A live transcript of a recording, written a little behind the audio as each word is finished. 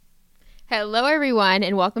Hello, everyone,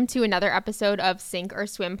 and welcome to another episode of Sink or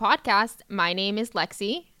Swim podcast. My name is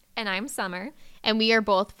Lexi. And I'm Summer. And we are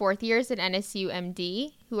both fourth years at NSU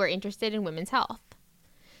MD who are interested in women's health.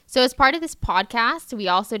 So as part of this podcast, we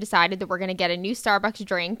also decided that we're going to get a new Starbucks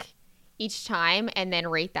drink each time and then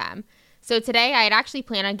rate them. So today I had actually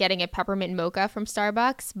planned on getting a peppermint mocha from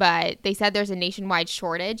Starbucks, but they said there's a nationwide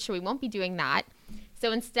shortage, so we won't be doing that.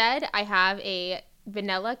 So instead, I have a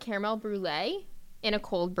vanilla caramel brulee in a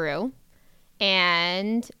cold brew.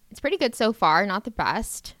 And it's pretty good so far, not the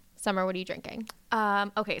best. Summer, what are you drinking?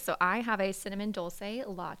 Okay, so I have a cinnamon dulce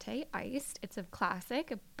latte iced. It's a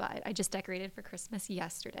classic, but I just decorated for Christmas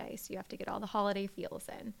yesterday, so you have to get all the holiday feels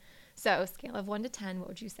in. So scale of 1 to 10, what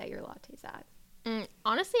would you say your latte's at?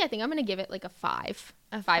 Honestly, I think I'm going to give it like a 5.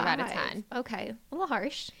 A 5 out of 10. Okay, a little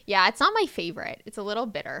harsh. Yeah, it's not my favorite. It's a little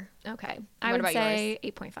bitter. Okay, I would say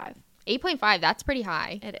 8.5. 8.5, that's pretty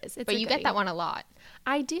high. It is. But you get that one a lot.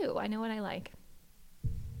 I do. I know what I like.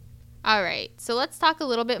 All right, so let's talk a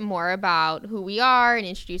little bit more about who we are and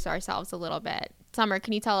introduce ourselves a little bit. Summer,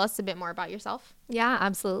 can you tell us a bit more about yourself? Yeah,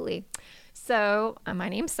 absolutely. So my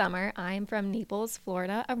name's Summer. I'm from Naples,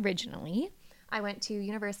 Florida originally. I went to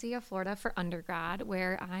University of Florida for undergrad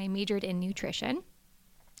where I majored in nutrition.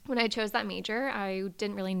 When I chose that major, I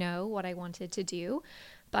didn't really know what I wanted to do.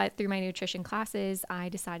 But through my nutrition classes, I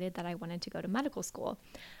decided that I wanted to go to medical school.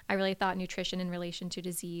 I really thought nutrition in relation to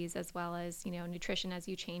disease, as well as, nutrition as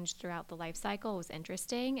you change throughout the life cycle, was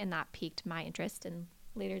interesting, and that piqued my interest, and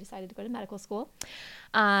later decided to go to medical school.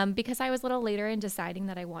 Because I was a little later in deciding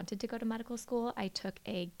that I wanted to go to medical school, I took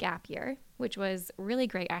a gap year, which was really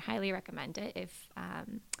great. I highly recommend it if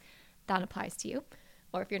that applies to you,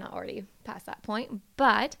 or if you're not already past that point.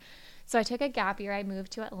 So I took a gap year. I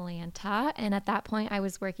moved to Atlanta, and at that point, I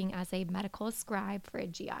was working as a medical scribe for a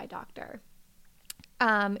GI doctor.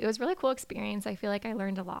 It was a really cool experience. I feel like I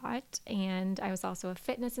learned a lot, and I was also a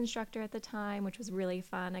fitness instructor at the time, which was really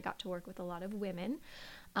fun. I got to work with a lot of women.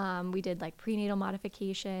 We did like prenatal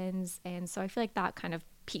modifications, and so I feel like that kind of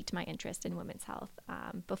piqued my interest in women's health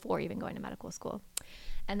before even going to medical school.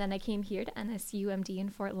 And then I came here to NSU MD in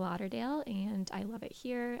Fort Lauderdale, and I love it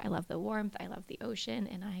here. I love the warmth, I love the ocean,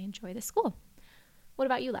 and I enjoy the school. What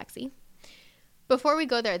about you, Lexi? Before we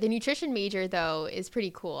go there, the nutrition major, though, is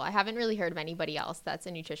pretty cool. I haven't really heard of anybody else that's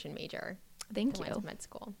a nutrition major. Thank you. Went to med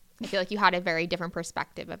school. I feel like you had a very different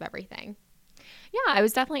perspective of everything. Yeah, it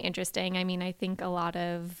was definitely interesting. I mean, I think a lot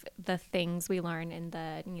of the things we learn in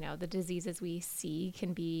the diseases we see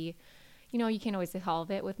can be, you can't always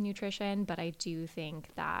solve it with nutrition, but I do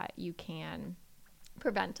think that you can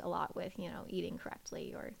prevent a lot with, eating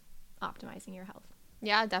correctly or optimizing your health.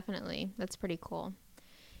 Yeah, definitely. That's pretty cool.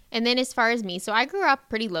 And then as far as me, so I grew up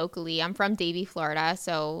pretty locally. I'm from Davie, Florida.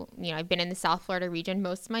 So, I've been in the South Florida region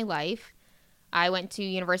most of my life. I went to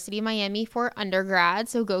University of Miami for undergrad,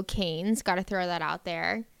 so go Canes. Got to throw that out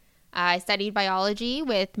there. I studied biology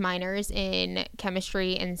with minors in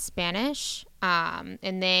chemistry and Spanish. And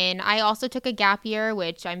then I also took a gap year,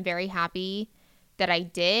 which I'm very happy that I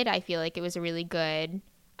did. I feel like it was a really good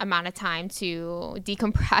amount of time to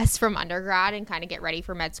decompress from undergrad and kind of get ready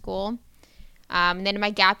for med school. And then in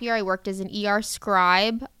my gap year, I worked as an ER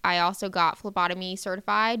scribe. I also got phlebotomy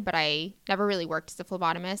certified, but I never really worked as a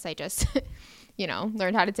phlebotomist. I just,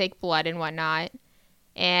 learned how to take blood and whatnot.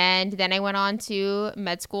 And then I went on to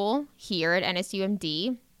med school here at NSU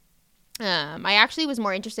MD. I actually was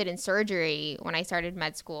more interested in surgery when I started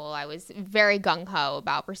med school. I was very gung-ho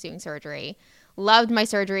about pursuing surgery. Loved my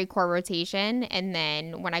surgery core rotation. And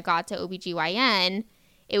then when I got to OBGYN,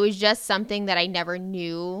 it was just something that I never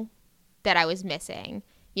knew that I was missing.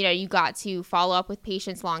 You got to follow up with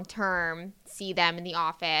patients long term, see them in the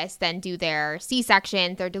office, then do their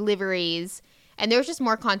C-sections, their deliveries. And there was just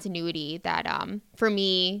more continuity that, for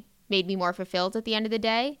me, made me more fulfilled at the end of the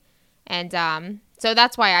day. And so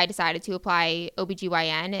that's why I decided to apply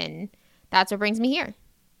OBGYN, and that's what brings me here.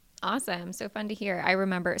 Awesome. So fun to hear. I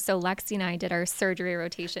remember, so Lexi and I did our surgery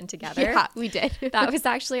rotation together. Yeah, we did. That was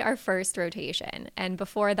actually our first rotation. And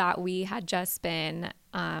before that, we had just been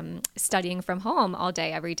studying from home all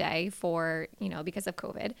day, every day for, because of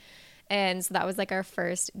COVID. And so that was like our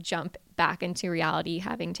first jump back into reality,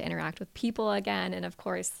 having to interact with people again. And of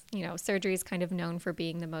course, surgery is kind of known for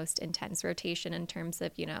being the most intense rotation in terms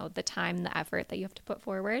of, the time, the effort that you have to put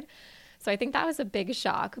forward. So I think that was a big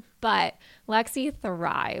shock, but Lexi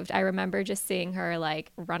thrived. I remember just seeing her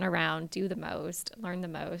like run around, do the most, learn the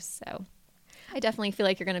most. So I definitely feel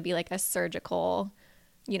like you're going to be like a surgical,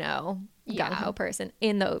 gung-ho person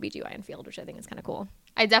in the OBGYN field, which I think is kind of cool.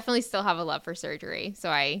 I definitely still have a love for surgery. So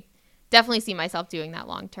I definitely see myself doing that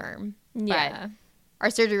long term. Yeah. our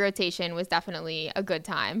surgery rotation was definitely a good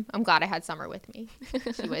time. I'm glad I had Summer with me.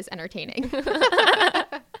 She was entertaining.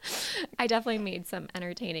 I definitely made some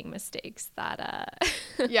entertaining mistakes that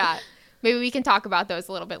Yeah. Maybe we can talk about those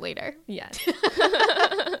a little bit later. Yes.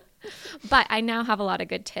 But I now have a lot of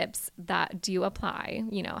good tips that do apply,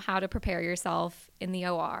 how to prepare yourself in the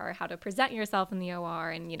OR, how to present yourself in the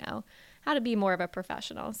OR, and, how to be more of a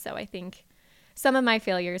professional. So I think some of my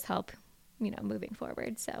failures help, moving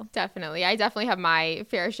forward. So definitely. I definitely have my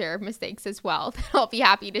fair share of mistakes as well that I'll be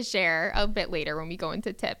happy to share a bit later when we go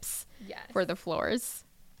into tips for the floors.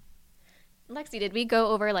 Lexi, did we go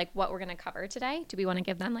over what we're going to cover today? Do we want to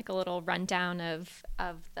give them a little rundown of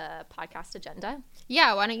the podcast agenda?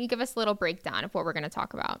 Yeah, why don't you give us a little breakdown of what we're going to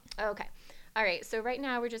talk about? Okay. All right. So right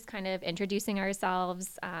now we're just kind of introducing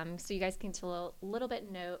ourselves, so you guys can get to know a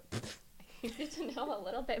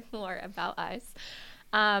little bit more about us.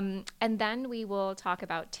 And then we will talk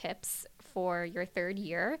about tips for your third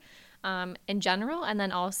year in general, and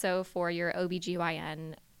then also for your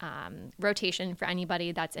OBGYN rotation for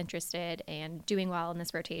anybody that's interested in doing well in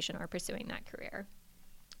this rotation or pursuing that career.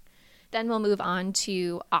 Then we'll move on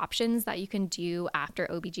to options that you can do after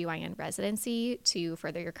OBGYN residency to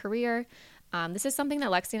further your career. This is something that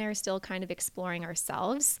Lexi and I are still kind of exploring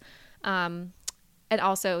ourselves, and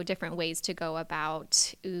also different ways to go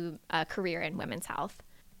about a career in women's health.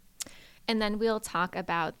 And then we'll talk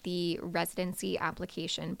about the residency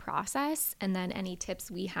application process and then any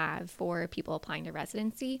tips we have for people applying to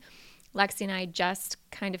residency. Lexi and I just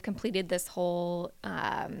kind of completed this whole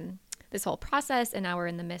process, and now we're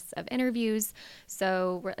in the midst of interviews.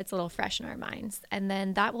 So it's a little fresh in our minds. And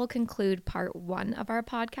then that will conclude part 1 of our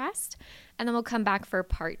podcast. And then we'll come back for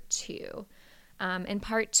part 2. In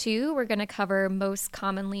part 2, we're going to cover most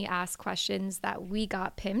commonly asked questions that we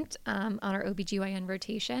got pimped on our OBGYN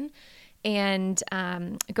rotation, and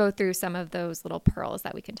go through some of those little pearls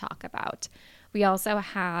that we can talk about. We also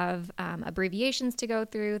have abbreviations to go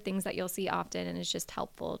through, things that you'll see often, and it's just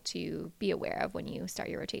helpful to be aware of when you start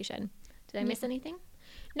your rotation. Did I miss anything?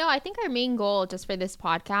 No, I think our main goal just for this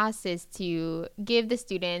podcast is to give the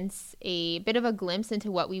students a bit of a glimpse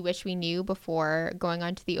into what we wish we knew before going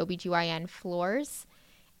onto the OBGYN floors,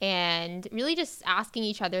 and really just asking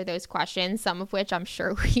each other those questions, some of which I'm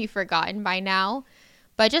sure we've forgotten by now.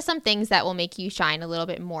 But just some things that will make you shine a little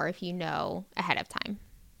bit more if you know ahead of time.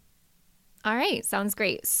 All right, sounds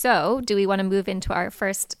great. So do we want to move into our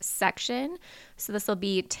first section? So this will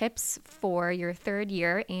be tips for your third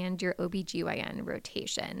year and your OBGYN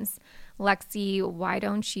rotations. Lexi, why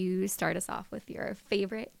don't you start us off with your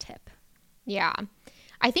favorite tip? Yeah,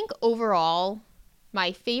 I think overall,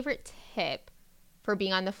 my favorite tip for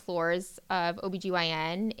being on the floors of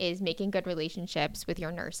OBGYN is making good relationships with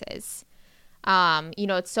your nurses.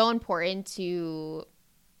 It's so important to,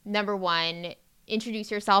 number one,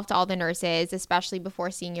 introduce yourself to all the nurses, especially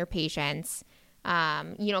before seeing your patients.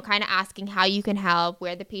 Kind of asking how you can help,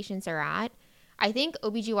 where the patients are at. I think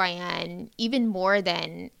OBGYN, even more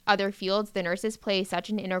than other fields, the nurses play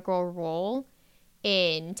such an integral role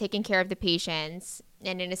in taking care of the patients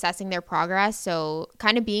and in assessing their progress. So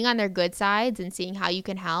kind of being on their good sides and seeing how you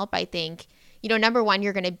can help, I think, number one,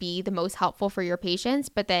 you're going to be the most helpful for your patients,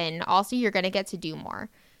 but then also you're going to get to do more.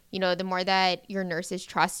 The more that your nurses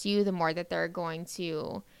trust you, the more that they're going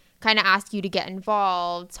to kind of ask you to get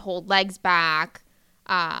involved, hold legs back,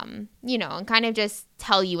 and kind of just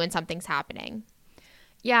tell you when something's happening.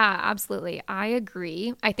 Yeah, absolutely. I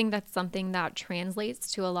agree. I think that's something that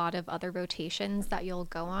translates to a lot of other rotations that you'll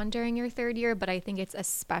go on during your third year, but I think it's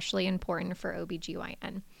especially important for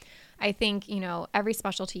OBGYN. I think, every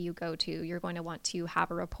specialty you go to, you're going to want to have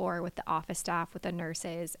a rapport with the office staff, with the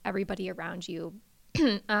nurses, everybody around you,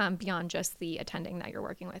 beyond just the attending that you're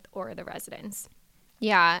working with or the residents.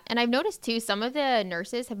 Yeah, and I've noticed too, some of the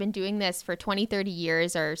nurses have been doing this for 20, 30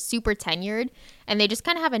 years, are super tenured, and they just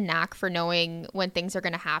kind of have a knack for knowing when things are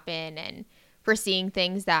going to happen and for seeing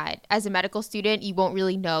things that as a medical student you won't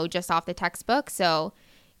really know just off the textbook. So,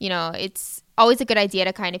 it's always a good idea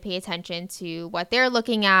to kind of pay attention to what they're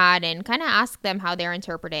looking at and kind of ask them how they're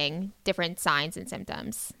interpreting different signs and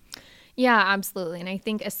symptoms. Yeah, absolutely. And I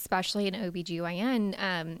think especially in OBGYN,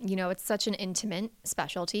 it's such an intimate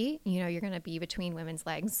specialty. You're going to be between women's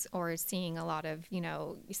legs or seeing a lot of,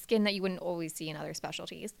 skin that you wouldn't always see in other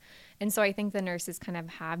specialties. And so I think the nurses kind of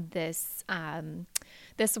have this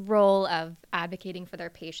role of advocating for their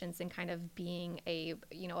patients and kind of being a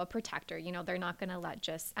protector. They're not going to let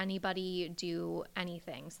just anybody do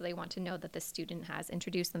anything. So they want to know that the student has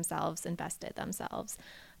introduced themselves, invested themselves,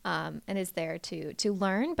 and is there to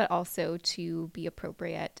learn, but also to be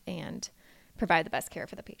appropriate and provide the best care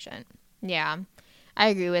for the patient. Yeah. I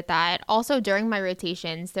agree with that. Also, during my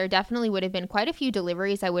rotations, there definitely would have been quite a few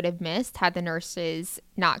deliveries I would have missed had the nurses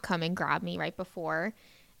not come and grab me right before.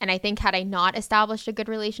 And I think had I not established a good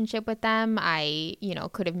relationship with them, I,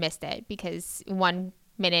 could have missed it, because one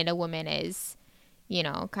minute a woman is,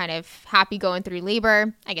 kind of happy going through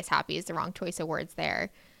labor. I guess happy is the wrong choice of words there.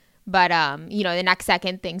 But, the next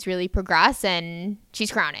second things really progress and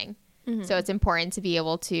she's crowning. Mm-hmm. So it's important to be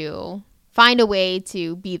able to find a way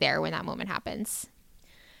to be there when that moment happens.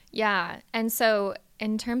 Yeah. And so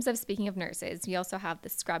in terms of, speaking of nurses, we also have the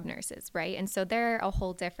scrub nurses, right? And so they're a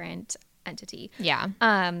whole different entity. Yeah.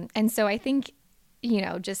 And so I think,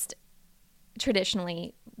 just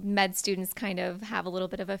traditionally med students kind of have a little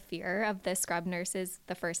bit of a fear of the scrub nurses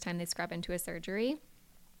the first time they scrub into a surgery.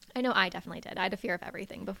 I know I definitely did. I had a fear of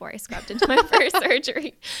everything before I scrubbed into my first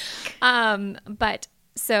surgery. But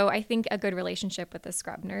so I think a good relationship with the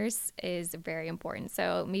scrub nurse is very important.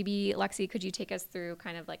 So maybe, Lexi, could you take us through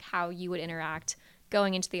kind of like how you would interact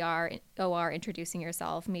going into the OR, introducing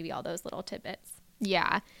yourself, maybe all those little tidbits?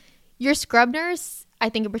 Yeah. Your scrub nurse, I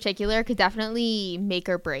think in particular, could definitely make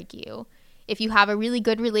or break you. If you have a really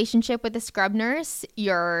good relationship with the scrub nurse,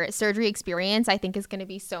 your surgery experience, I think, is going to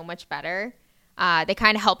be so much better. They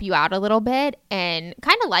kind of help you out a little bit. And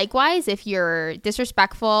kind of likewise, if you're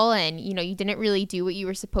disrespectful and, you didn't really do what you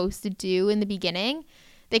were supposed to do in the beginning,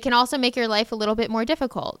 they can also make your life a little bit more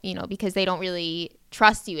difficult, because they don't really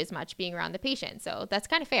trust you as much being around the patient. So that's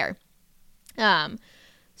kind of fair.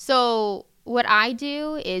 So what I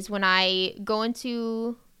do is when I go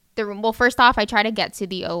into the room, well, first off, I try to get to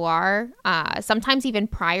the OR, sometimes even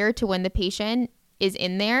prior to when the patient is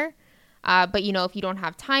in there. But, if you don't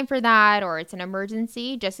have time for that or it's an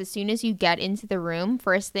emergency, just as soon as you get into the room,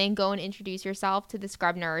 first thing, go and introduce yourself to the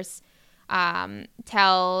scrub nurse.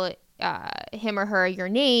 Tell him or her your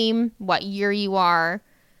name, what year you are.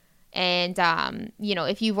 And,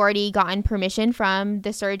 if you've already gotten permission from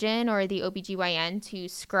the surgeon or the OBGYN to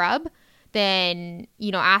scrub, then,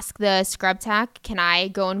 ask the scrub tech, can I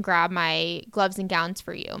go and grab my gloves and gowns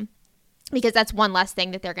for you? Because that's one less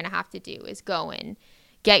thing that they're going to have to do, is go and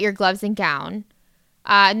get your gloves and gown,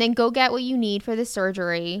 and then go get what you need for the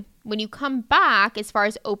surgery. When you come back, as far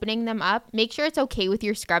as opening them up, make sure it's okay with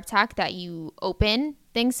your scrub tech that you open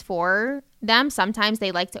things for them. Sometimes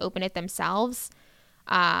they like to open it themselves,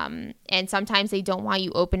 and sometimes they don't want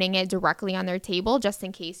you opening it directly on their table, just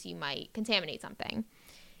in case you might contaminate something.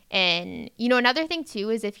 And, another thing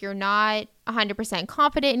too is if you're not 100%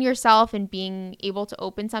 confident in yourself and being able to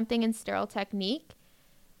open something in sterile technique,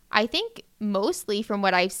 I think mostly from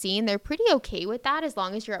what I've seen, they're pretty okay with that as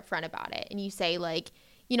long as you're upfront about it. And you say like,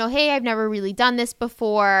 hey, I've never really done this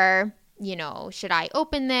before. Should I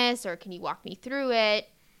open this, or can you walk me through it?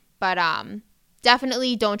 But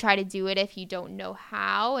definitely don't try to do it if you don't know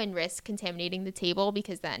how and risk contaminating the table,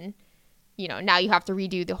 because then, now you have to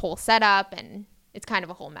redo the whole setup and it's kind of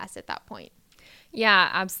a whole mess at that point. Yeah,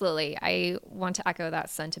 absolutely. I want to echo that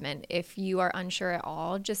sentiment. If you are unsure at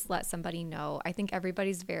all, just let somebody know. I think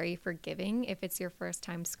everybody's very forgiving if it's your first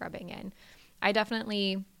time scrubbing in. I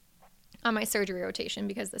definitely, on my surgery rotation,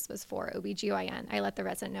 because this was for OBGYN, I let the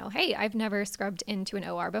resident know, hey, I've never scrubbed into an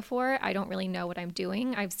OR before. I don't really know what I'm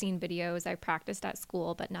doing. I've seen videos, I've practiced at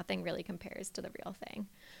school, but nothing really compares to the real thing.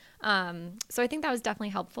 So I think that was definitely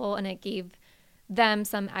helpful, and it gave them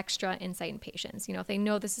some extra insight and patience. If they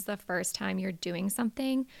know this is the first time you're doing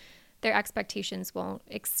something, their expectations won't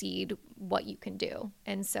exceed what you can do.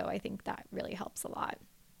 And so I think that really helps a lot.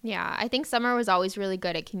 Yeah, I think Summer was always really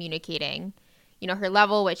good at communicating, her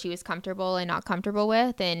level, what she was comfortable and not comfortable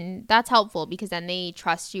with. And that's helpful, because then they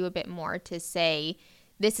trust you a bit more to say,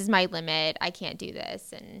 this is my limit, I can't do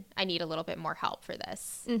this, and I need a little bit more help for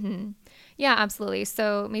this. Mm-hmm. Yeah, absolutely.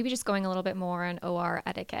 So maybe just going a little bit more on OR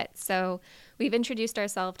etiquette. So we've introduced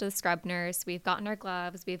ourselves to the scrub nurse, we've gotten our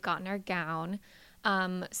gloves, we've gotten our gown.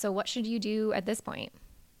 So what should you do at this point?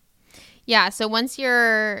 Yeah, so once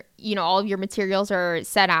all of your materials are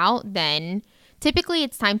set out, then typically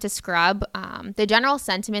it's time to scrub. The general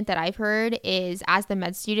sentiment that I've heard is, as the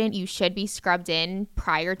med student, you should be scrubbed in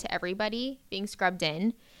prior to everybody being scrubbed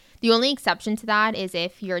in. The only exception to that is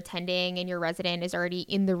if you're attending and your resident is already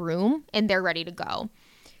in the room and they're ready to go.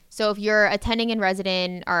 So if your attending and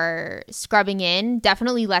resident are scrubbing in,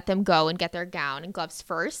 definitely let them go and get their gown and gloves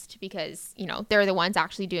first, because, they're the ones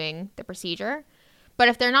actually doing the procedure. But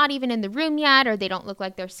if they're not even in the room yet, or they don't look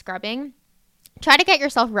like they're scrubbing, try to get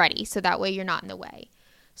yourself ready so that way you're not in the way.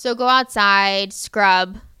 So go outside,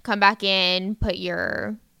 scrub, come back in, put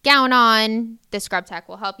your gown on. The scrub tech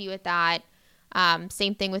will help you with that.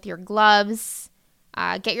 Same thing with your gloves.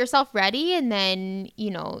 Get yourself ready, and then,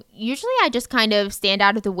 usually I just kind of stand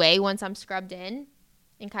out of the way once I'm scrubbed in.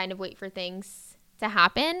 and kind of wait for things to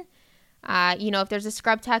happen. If there's a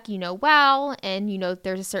scrub tech well, and if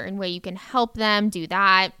there's a certain way you can help them, do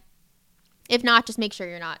that. If not, just make sure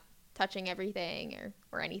you're not touching everything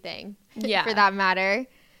or anything for that matter.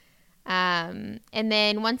 And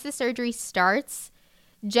then once the surgery starts,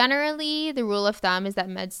 generally the rule of thumb is that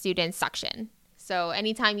med students suction. So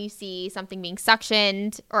anytime you see something being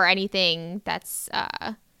suctioned or anything that's,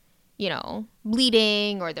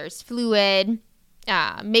 bleeding or there's fluid,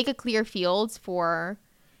 make a clear field for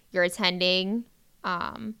your attending.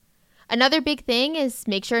 Another big thing is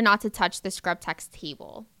make sure not to touch the scrub tech's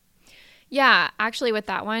table. Yeah, actually with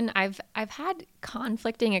that one, I've had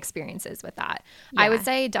conflicting experiences with that. Yeah. I would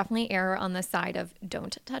say definitely err on the side of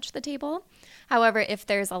don't touch the table. However, if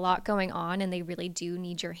there's a lot going on and they really do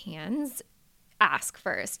need your hands, ask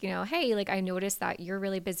first, hey, like I noticed that you're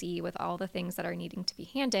really busy with all the things that are needing to be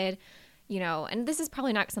handed, and this is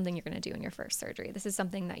probably not something you're going to do in your first surgery. This is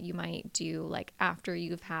something that you might do like after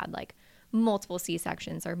you've had like multiple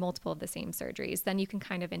C-sections or multiple of the same surgeries. Then you can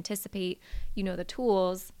kind of anticipate, the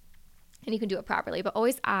tools, and you can do it properly. But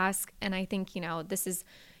always ask. And I think, this is,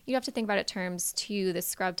 you have to think about it in terms to the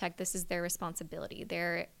scrub tech. This is their responsibility.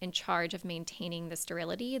 They're in charge of maintaining the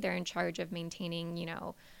sterility. They're in charge of maintaining,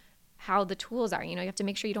 how the tools are. You have to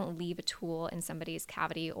make sure you don't leave a tool in somebody's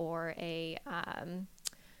cavity or a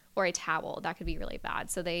towel. That could be really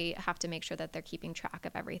bad. So they have to make sure that they're keeping track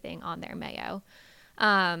of everything on their Mayo.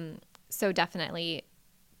 So definitely,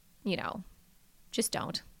 just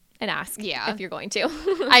don't. And ask if you're going to.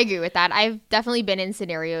 I agree with that. I've definitely been in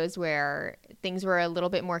scenarios where things were a little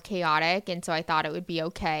bit more chaotic, and so I thought it would be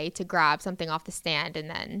okay to grab something off the stand, and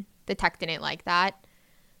then the tech didn't like that.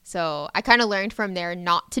 So I kind of learned from there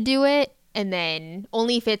not to do it, and then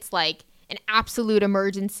only if it's like an absolute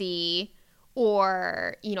emergency,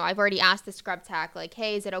 or, I've already asked the scrub tech, like,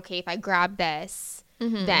 hey, is it okay if I grab this?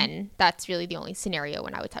 Mm-hmm. Then that's really the only scenario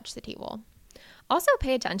when I would touch the table. Also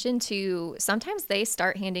pay attention to, sometimes they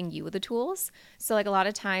start handing you the tools. So like a lot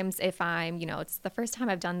of times if I'm, it's the first time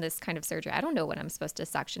I've done this kind of surgery, I don't know when I'm supposed to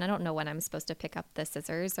suction. I don't know when I'm supposed to pick up the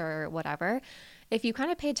scissors or whatever. If you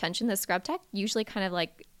kind of pay attention, the scrub tech usually kind of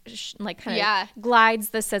glides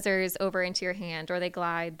the scissors over into your hand, or they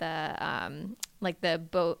glide the,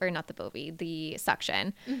 the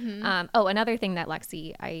suction. Mm-hmm. Another thing that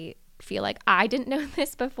Lexi, I feel like I didn't know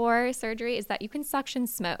this before surgery, is that you can suction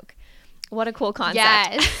smoke. What a cool concept.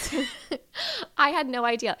 Yes. I had no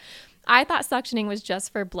idea. I thought suctioning was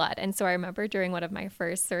just for blood. And so I remember during one of my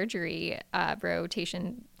first surgery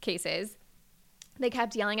rotation cases, they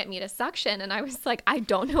kept yelling at me to suction. And I was like, I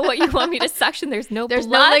don't know what you want me to suction. There's no blood.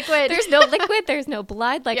 No liquid. There's no liquid. There's no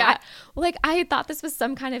blood. I thought this was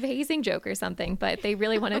some kind of hazing joke or something, but they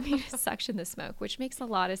really wanted me to suction the smoke, which makes a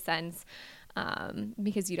lot of sense.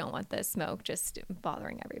 Because you don't want the smoke just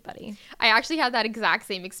bothering everybody. I actually had that exact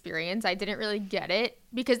same experience. I didn't really get it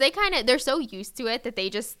because they're so used to it that they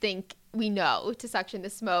just think we know to suction the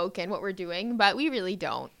smoke and what we're doing, but we really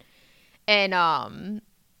don't. And I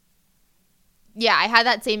had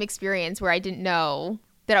that same experience where I didn't know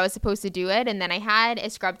that I was supposed to do it. And then I had a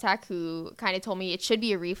scrub tech who kind of told me it should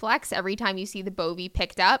be a reflex. Every time you see the bovie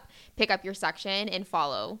pick up your suction and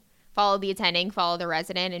follow the attending, follow the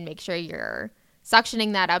resident, and make sure you're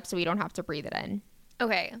suctioning that up so we don't have to breathe it in.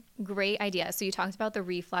 Okay, great idea. So you talked about the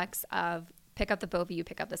reflex of pick up the bovie, you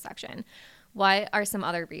pick up the suction. What are some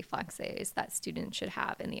other reflexes that students should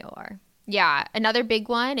have in the OR? Yeah, another big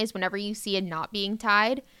one is whenever you see a knot being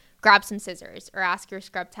tied, grab some scissors or ask your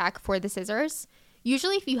scrub tech for the scissors.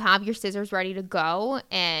 Usually if you have your scissors ready to go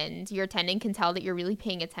and your attending can tell that you're really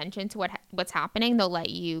paying attention to what's happening, they'll let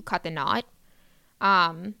you cut the knot.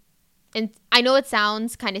 And I know it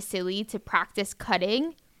sounds kind of silly to practice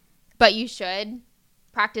cutting, but you should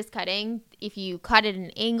practice cutting. If you cut at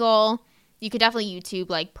an angle, you could definitely YouTube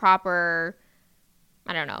like proper,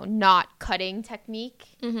 knot cutting technique.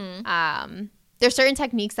 Mm-hmm. There's certain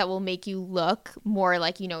techniques that will make you look more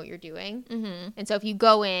like you know what you're doing. Mm-hmm. And so if you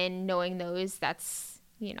go in knowing those, that's,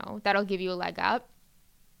 that'll give you a leg up.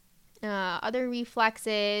 Other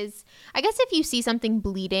reflexes, I guess if you see something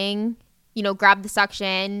bleeding, grab the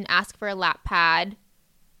suction, ask for a lap pad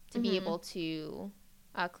to be able to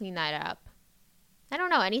clean that up. I don't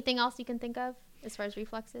know. Anything else you can think of as far as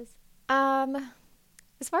reflexes?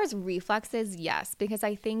 As far as reflexes, yes, because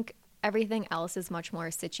I think everything else is much more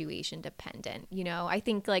situation dependent. I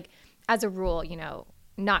think like as a rule,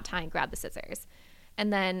 not tying, grab the scissors.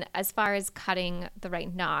 And then as far as cutting the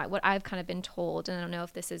right knot, what I've kind of been told, and I don't know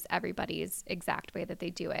if this is everybody's exact way that they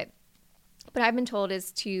do it, but I've been told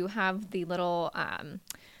is to have the little,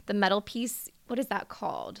 the metal piece what is that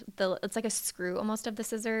called? It's like a screw almost of the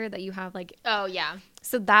scissor that you have like. Oh, yeah.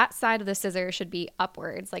 So that side of the scissor should be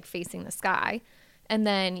upwards, like facing the sky. And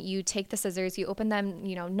then you take the scissors, you open them,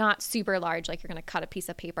 not super large, like you're going to cut a piece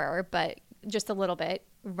of paper, but just a little bit.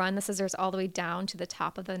 Run the scissors all the way down to the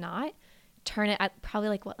top of the knot. Turn it at probably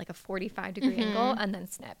like a 45-degree angle, and then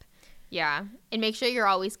snip. Yeah. And make sure you're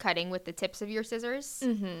always cutting with the tips of your scissors.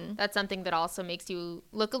 Mm-hmm. That's something that also makes you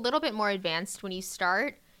look a little bit more advanced when you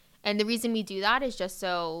start. And the reason we do that is just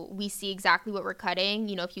so we see exactly what we're cutting.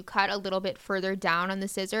 If you cut a little bit further down on the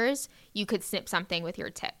scissors, you could snip something with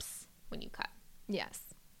your tips when you cut. Yes,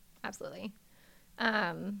 absolutely.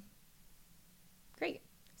 Great.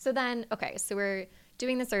 So then, okay, so we're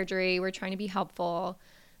doing the surgery. We're trying to be helpful.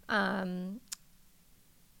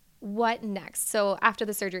 What next? So after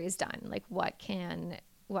the surgery is done, like what can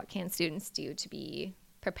students do to be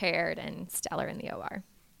prepared and stellar in the OR?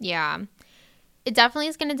 Yeah. It definitely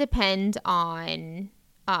is going to depend on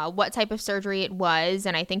what type of surgery it was,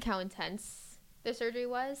 and I think how intense the surgery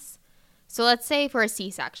was. So let's say for a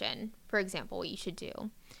C-section, for example, what you should do.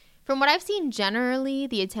 From what I've seen, generally,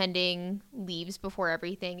 the attending leaves before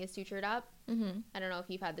everything is sutured up. Mm-hmm. I don't know if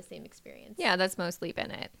you've had the same experience. Yeah, that's mostly been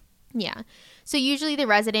it. Yeah. So usually the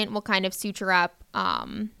resident will kind of suture up,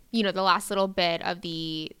 the last little bit of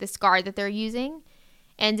the scar that they're using.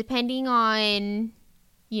 And depending on,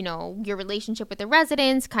 your relationship with the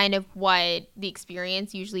residents, kind of what the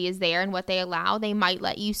experience usually is there and what they allow, they might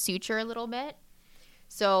let you suture a little bit.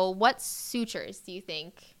 So what sutures do you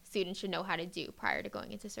think students should know how to do prior to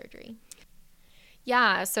going into surgery?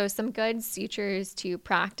 Yeah, so some good sutures to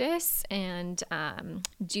practice and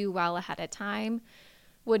do well ahead of time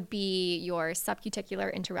would be your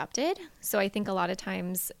subcuticular interrupted. So I think a lot of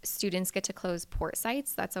times students get to close port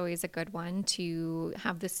sites. That's always a good one to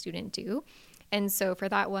have the student do. And so for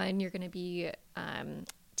that one, you're going to be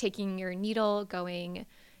taking your needle, going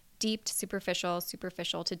deep to superficial,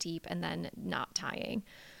 superficial to deep, and then not tying.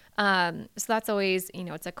 So that's always,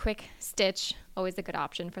 it's a quick stitch, always a good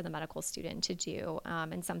option for the medical student to do,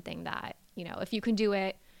 and something that, if you can do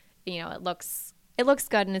it, it looks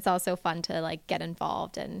good, and it's also fun to like get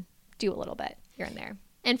involved and do a little bit here and there.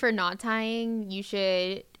 And for knot tying, you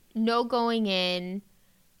should know going in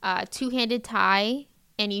two-handed tie,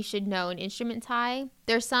 and you should know an instrument tie.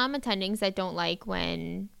 There's some attendings that don't like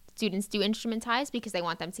when students do instrument ties because they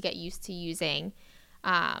want them to get used to using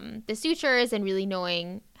the sutures and really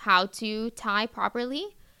knowing how to tie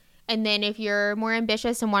properly. And then if you're more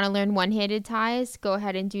ambitious and want to learn one-handed ties, go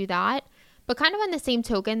ahead and do that. But kind of on the same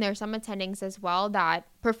token, there are some attendings as well that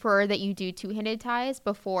prefer that you do two-handed ties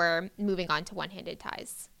before moving on to one-handed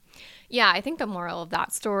ties. Yeah, I think the moral of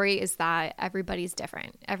that story is that everybody's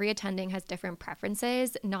different. Every attending has different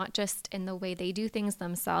preferences, not just in the way they do things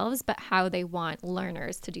themselves, but how they want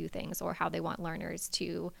learners to do things or how they want learners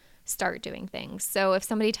to start doing things. So if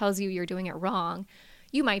somebody tells you you're doing it wrong,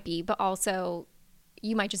 you might be, but also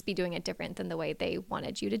you might just be doing it different than the way they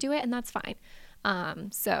wanted you to do it, and that's fine.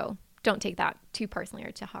 So don't take that too personally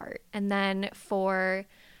or to heart. And then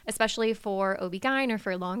especially for OB-GYN or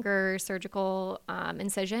for longer surgical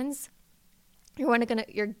incisions, you're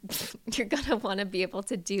gonna want to be able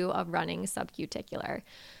to do a running subcuticular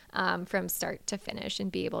from start to finish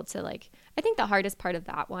and be able to I think the hardest part of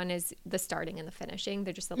that one is the starting and the finishing.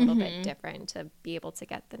 They're just a little bit different to be able to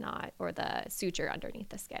get the knot or the suture underneath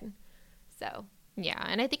the skin. So yeah,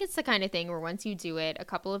 and I think it's the kind of thing where once you do it a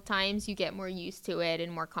couple of times, you get more used to it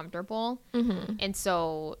and more comfortable. Mm-hmm. And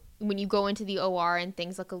so when you go into the OR and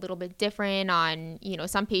things look a little bit different on,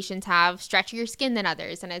 some patients have stretchier skin than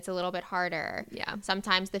others and it's a little bit harder. Yeah.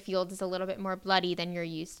 Sometimes the field is a little bit more bloody than you're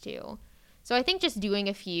used to. So I think just doing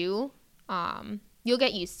a few, you'll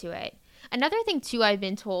get used to it. Another thing, too, I've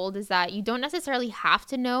been told is that you don't necessarily have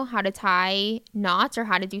to know how to tie knots or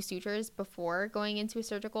how to do sutures before going into a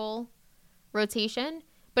surgical rotation,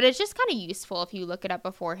 but it's just kind of useful if you look it up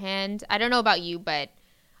beforehand. I don't know about you, but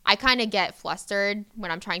I kind of get flustered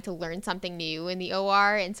when I'm trying to learn something new in the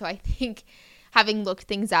OR, and so I think having looked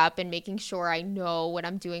things up and making sure I know what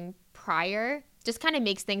I'm doing prior just kind of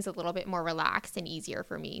makes things a little bit more relaxed and easier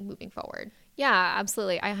for me moving forward. Yeah,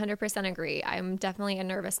 absolutely. I 100% agree. I'm definitely a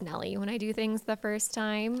nervous Nelly when I do things the first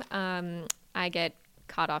time. I get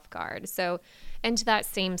caught off guard. So, and to that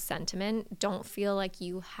same sentiment, don't feel like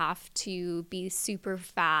you have to be super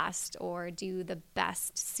fast or do the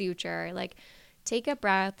best suture. Take a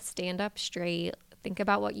breath, stand up straight, think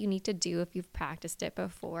about what you need to do if you've practiced it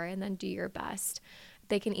before, and then do your best.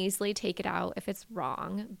 They can easily take it out if it's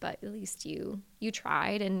wrong, but at least you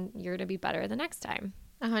tried and you're to be better the next time.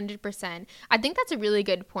 100%. I think that's a really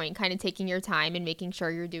good point, kind of taking your time and making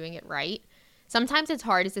sure you're doing it right. sometimes it's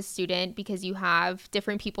hard as a student because you have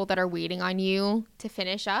different people that are waiting on you to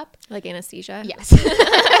finish up. Like anesthesia? Yes.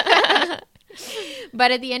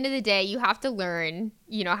 But at the end of the day, you have to learn,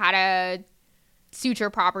 how to suture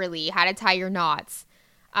properly, how to tie your knots.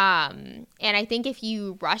 And I think if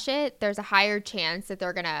you rush it, there's a higher chance that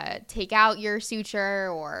they're going to take out your suture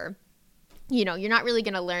or, you're not really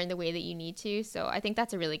going to learn the way that you need to. So I think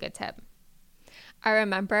that's a really good tip. I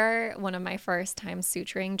remember one of my first times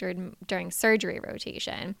suturing during surgery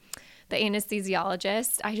rotation. The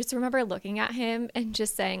anesthesiologist, I just remember looking at him and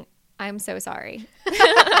just saying, I'm so sorry.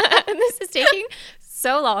 And this is taking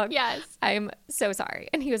so long. Yes. I'm so sorry.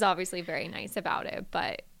 And he was obviously very nice about it,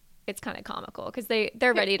 but it's kind of comical because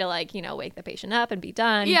they're ready to wake the patient up and be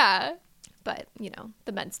done. Yeah. But,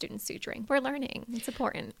 the med student suturing, we're learning. It's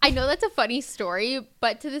important. I know that's a funny story,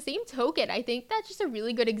 but to the same token, I think that's just a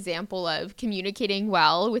really good example of communicating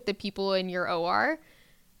well with the people in your OR.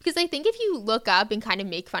 Because I think if you look up and kind of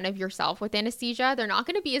make fun of yourself with anesthesia, they're not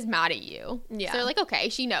going to be as mad at you. Yeah. So they're like, okay,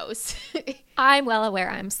 she knows. I'm well aware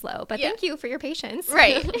I'm slow, but thank you for your patience.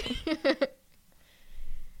 Right.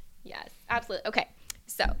 Yes, absolutely. Okay.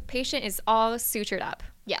 So patient is all sutured up.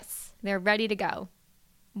 Yes. They're ready to go.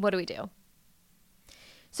 What do we do?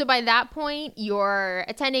 So by that point, your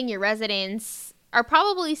attending, your residents are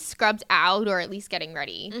probably scrubbed out or at least getting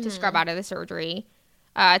ready to scrub out of the surgery.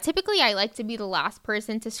 Typically, I like to be the last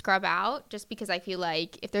person to scrub out just because I feel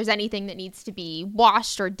like if there's anything that needs to be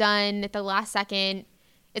washed or done at the last second,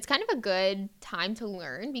 it's kind of a good time to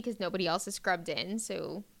learn because nobody else is scrubbed in.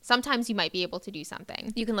 So sometimes you might be able to do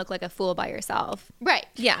something. You can look like a fool by yourself. Right.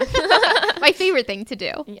 Yeah. My favorite thing to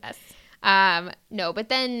do. Yes. No, but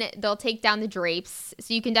then they'll take down the drapes.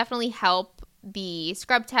 So you can definitely help the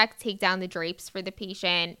scrub tech take down the drapes for the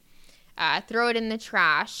patient, throw it in the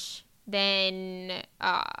trash. Then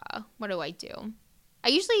what do I do?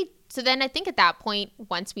 I think at that point,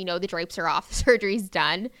 once we know the drapes are off, the surgery's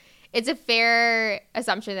done, it's a fair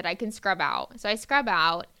assumption that I can scrub out. So I scrub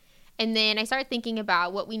out, and then I start thinking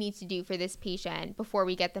about what we need to do for this patient before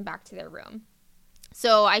we get them back to their room.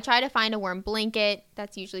 So I try to find a warm blanket.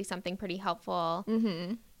 That's usually something pretty helpful.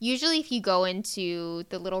 Mm-hmm. Usually if you go into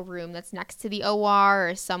the little room that's next to the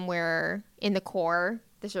OR or somewhere in the core,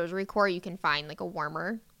 the surgery core, you can find like a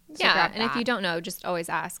warmer. So yeah, and if you don't know, just always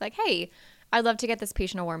ask like, hey, I'd love to get this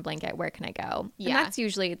patient a warm blanket. Where can I go? Yeah. And that's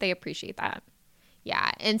usually, they appreciate that.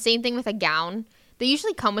 Yeah, and same thing with a gown. They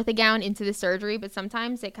usually come with a gown into the surgery, but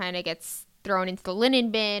sometimes it kind of gets thrown into the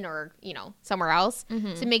linen bin or, somewhere else.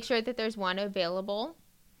 Mm-hmm. So make sure that there's one available.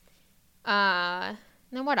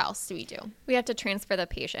 Then what else do we do? We have to transfer the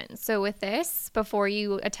patient. So with this, before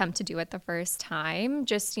you attempt to do it the first time,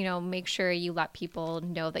 just, make sure you let people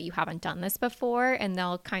know that you haven't done this before, and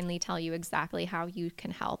they'll kindly tell you exactly how you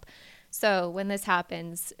can help. So when this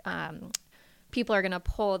happens, people are going to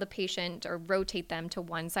pull the patient or rotate them to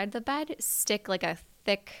one side of the bed, stick like a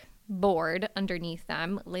thick board underneath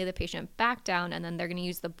them, lay the patient back down, and then they're going to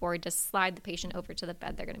use the board to slide the patient over to the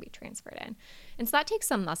bed they're going to be transferred in. And so that takes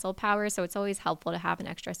some muscle power, so it's always helpful to have an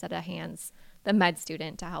extra set of hands, the med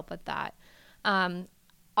student, to help with that.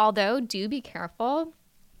 Although, do be careful.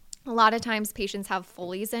 A lot of times patients have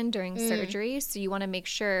Foleys in during surgery, so you want to make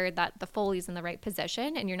sure that the Foley's in the right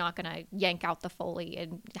position and you're not going to yank out the Foley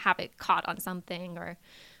and have it caught on something or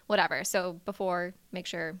whatever. So before, make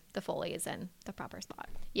sure the Foley is in the proper spot.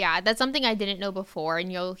 Yeah, that's something I didn't know before,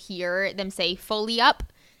 and you'll hear them say Foley up,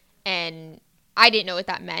 and I didn't know what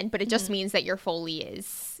that meant, but it just means that your Foley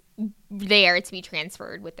is there to be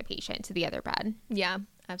transferred with the patient to the other bed. Yeah,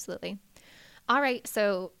 absolutely. All right,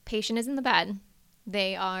 so patient is in the bed.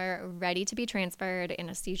 They are ready to be transferred.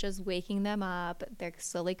 Anesthesia's waking them up. They're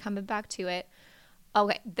slowly coming back to it.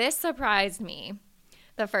 Okay, this surprised me.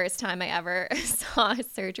 The first time I ever saw a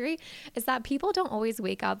surgery is that people don't always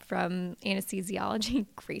wake up from anesthesiology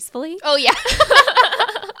gracefully. Oh, yeah.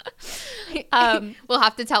 We'll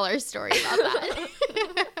have to tell our story about that. I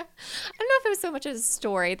don't know if it was so much as a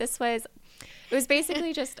story. It was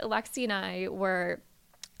basically just Lexi and I were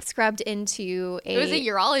scrubbed into it was a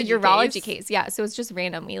urology case. Yeah, so it was just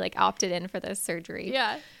random. We opted in for this surgery.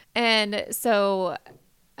 Yeah. And so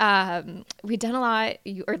we'd done a lot,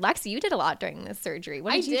 or Lexi, you did a lot during this surgery.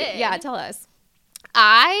 What did you do? Yeah, tell us.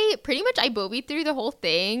 I bobied through the whole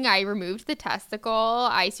thing. I removed the testicle.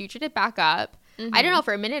 I sutured it back up. Mm-hmm. I don't know,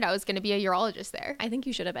 for a minute I was going to be a urologist there. I think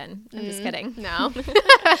you should have been. I'm just kidding. No.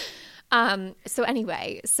 So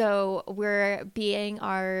anyway, we're being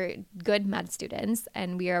our good med students,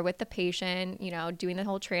 and we are with the patient, doing the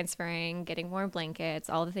whole transferring, getting warm blankets,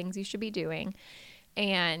 all the things you should be doing.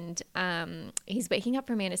 and he's waking up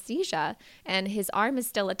from anesthesia, and his arm is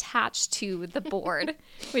still attached to the board.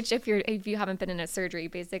 Which, if you haven't been in a surgery,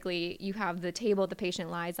 basically you have the table the patient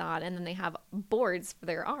lies on, and then they have boards for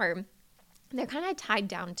their arm. They're kind of tied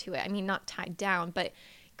down to it. I mean, not tied down, but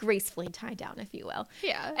gracefully tied down, if you will.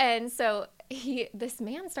 Yeah. And so this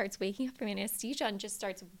man starts waking up from anesthesia and just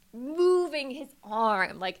starts moving his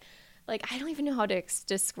arm, like I don't even know how to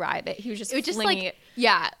describe it. He was just flinging it.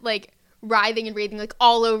 Yeah, like writhing and writhing, like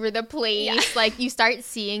all over the place. Yeah. Like you start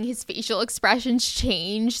seeing his facial expressions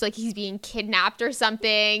change, like he's being kidnapped or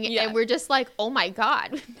something. Yeah. And we're just like, oh my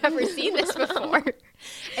God, we've never seen this before.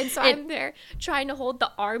 And so I'm there trying to hold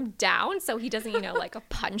the arm down so he doesn't, like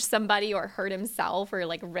punch somebody or hurt himself or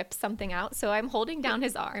like rip something out. So I'm holding down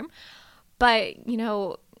his arm. But,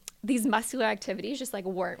 these muscular activities just like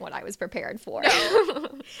weren't what I was prepared for. No.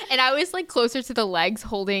 And I was like closer to the legs,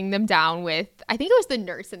 holding them down with, I think it was the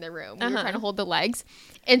nurse in the room. We were trying to hold the legs.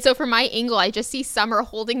 And so from my angle, I just see Summer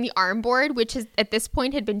holding the arm board, which is at this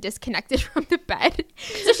point had been disconnected from the bed.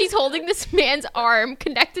 So she's holding this man's arm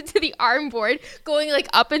connected to the arm board, going like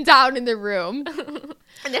up and down in the room.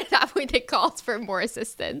 And then at that point, they called for more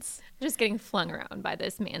assistance. Just getting flung around by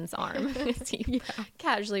this man's arm as he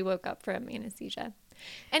casually woke up from anesthesia.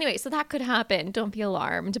 Anyway, so that could happen. Don't be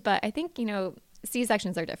alarmed. But I think,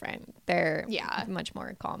 C-sections are different. They're much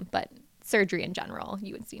more calm. But surgery in general,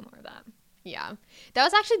 you would see more of that. Yeah. That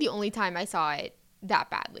was actually the only time I saw it that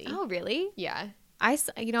badly. Oh, really? Yeah.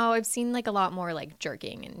 I've seen like a lot more like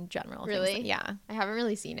jerking in general. Really? Yeah. I haven't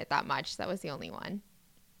really seen it that much. That was the only one.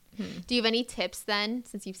 Do you have any tips then,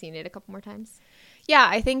 since you've seen it a couple more times? Yeah,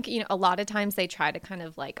 I think, a lot of times they try to kind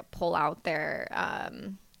of like pull out their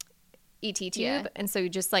ET tube. Yeah. And so you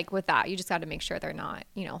just like with that, you just got to make sure they're not,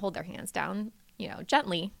 hold their hands down,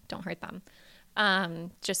 gently, don't hurt them,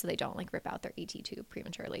 just so they don't like rip out their ET tube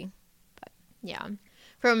prematurely. But yeah,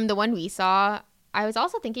 from the one we saw, I was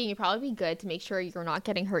also thinking it'd probably be good to make sure you're not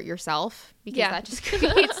getting hurt yourself, because that just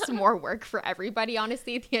creates more work for everybody,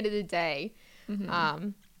 honestly, at the end of the day. Mm-hmm.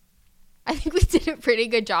 I think we did a pretty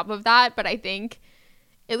good job of that, but I think,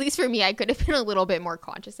 at least for me, I could have been a little bit more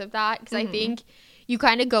conscious of that, because I think you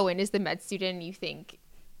kind of go in as the med student and you think,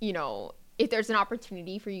 if there's an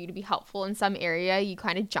opportunity for you to be helpful in some area, you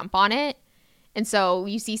kind of jump on it. And so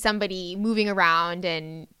you see somebody moving around,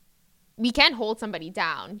 and we can hold somebody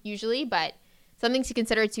down usually, but something to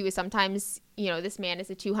consider too is sometimes, this man is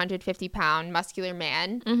a 250-pound muscular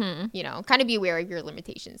man, kind of be aware of your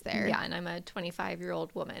limitations there. Yeah, and I'm a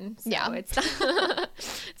 25-year-old woman, so yeah. It's a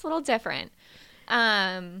little different.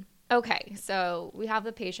 Okay, so we have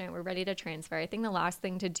the patient, we're ready to transfer. I think the last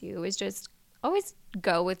thing to do is just always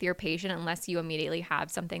go with your patient unless you immediately have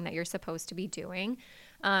something that you're supposed to be doing.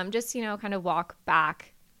 Just, kind of walk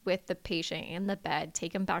back with the patient in the bed,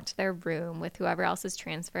 take them back to their room with whoever else is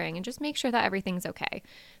transferring, and just make sure that everything's okay.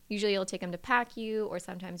 Usually you'll take them to PACU, or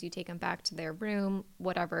sometimes you take them back to their room,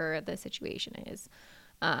 whatever the situation is.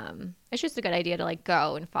 It's just a good idea to like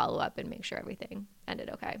go and follow up and make sure everything ended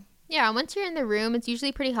okay. Yeah, once you're in the room, it's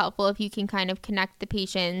usually pretty helpful if you can kind of connect the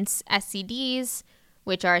patient's SCDs,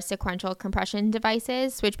 which are sequential compression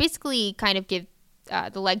devices, which basically kind of give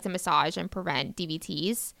the legs a massage and prevent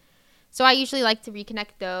DVTs. So I usually like to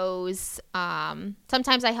reconnect those.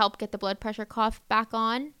 Sometimes I help get the blood pressure cuff back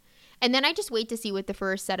on. And then I just wait to see what the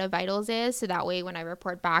first set of vitals is. So that way when I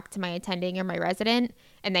report back to my attending or my resident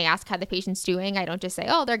and they ask how the patient's doing, I don't just say,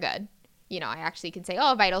 oh, they're good. I actually can say,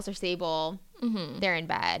 oh, vitals are stable. Mm-hmm. They're in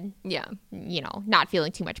bed. Yeah. Not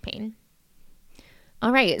feeling too much pain.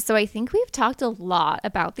 All right. So I think we've talked a lot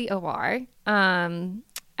about the OR. And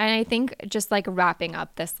I think just like wrapping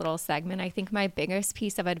up this little segment, I think my biggest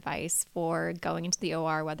piece of advice for going into the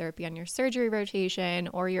OR, whether it be on your surgery rotation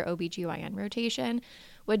or your OBGYN rotation,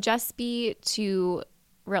 would just be to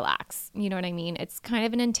relax. You know what I mean? It's kind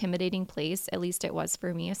of an intimidating place. At least it was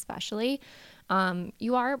for me, especially.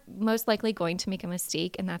 You are most likely going to make a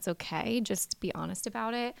mistake, and that's okay. Just be honest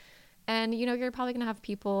about it. And, you're probably going to have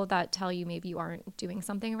people that tell you maybe you aren't doing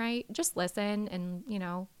something right. Just listen and,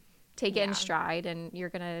 take it in stride, and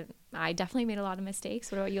I definitely made a lot of mistakes.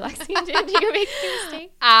 What about you, Lexi? Did you make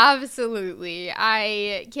mistakes? Absolutely.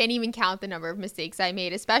 I can't even count the number of mistakes I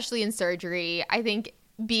made, especially in surgery. I think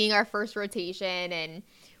being our first rotation, and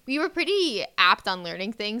we were pretty apt on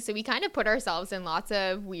learning things, so we kind of put ourselves in lots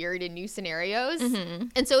of weird and new scenarios. Mm-hmm.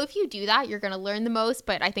 And so if you do that, you're going to learn the most,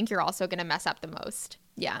 but I think you're also going to mess up the most.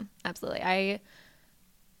 Yeah, absolutely.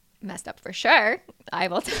 messed up for sure. I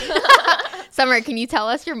will Summer, can you tell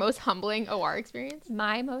us your most humbling OR experience?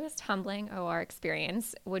 My most humbling OR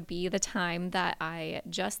experience would be the time that I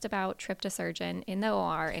just about tripped a surgeon in the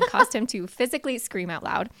OR and caused him to physically scream out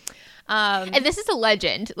loud. And this is a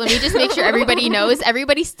legend. Let me just make sure everybody knows.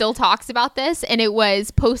 Everybody still talks about this, and it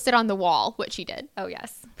was posted on the wall, what she did. Oh,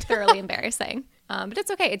 yes. Thoroughly embarrassing. But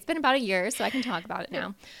it's okay. It's been about a year, so I can talk about it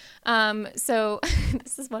now. So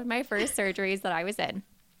this is one of my first surgeries that I was in.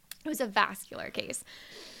 It was a vascular case.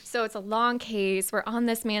 So it's a long case. We're on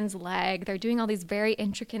this man's leg. They're doing all these very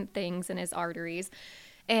intricate things in his arteries.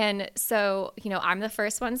 And so, I'm the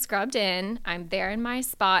first one scrubbed in. I'm there in my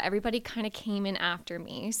spot. Everybody kind of came in after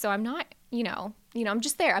me. So I'm not, I'm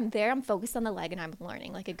just there. I'm there. I'm focused on the leg and I'm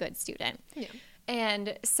learning like a good student. Yeah.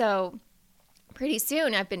 And so pretty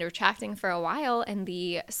soon, I've been retracting for a while. And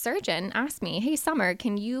the surgeon asked me, "Hey, Summer,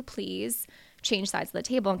 can you please change sides of the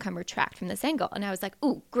table and come retract from this angle?" And I was like,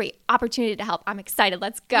 "Ooh, great opportunity to help. I'm excited.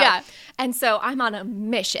 Let's go." Yeah. And so I'm on a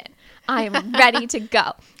mission. I am ready to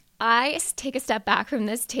go. I take a step back from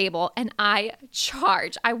this table and I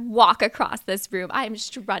charge. I walk across this room. I am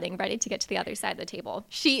strutting, ready to get to the other side of the table.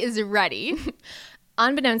 She is ready.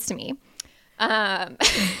 Unbeknownst to me,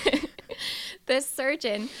 this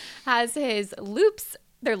surgeon has his loops.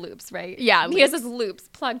 They're loops, right? Yeah. He has his loops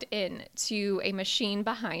plugged in to a machine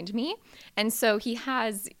behind me. And so he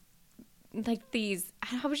has like these,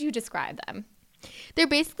 how would you describe them? They're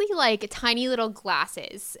basically like tiny little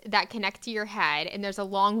glasses that connect to your head, and there's a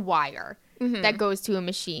long wire that goes to a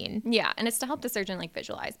machine. Yeah. And it's to help the surgeon like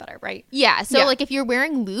visualize better, right? Yeah. So like if you're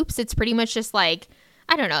wearing loops, it's pretty much just like,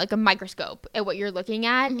 I don't know, like a microscope at what you're looking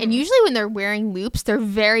at. And usually when they're wearing loops, they're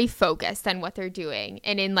very focused on what they're doing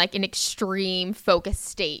and in like an extreme focused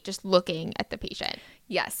state, just looking at the patient.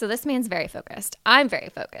 Yes. So this man's very focused. I'm very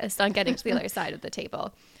focused on getting to the other side of the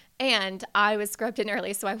table. And I was scrubbed in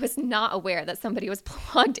early, so I was not aware that somebody was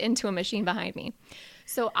plugged into a machine behind me.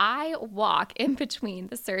 So I walk in between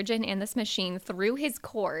the surgeon and this machine through his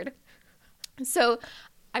cord. So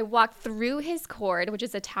I walk through his cord, which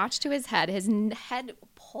is attached to his head. His head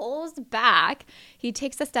pulls back. He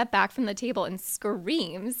takes a step back from the table and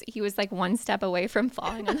screams. He was like one step away from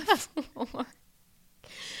falling on the floor.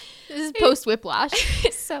 This is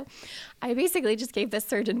post-whiplash. So I basically just gave this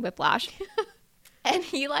surgeon whiplash. And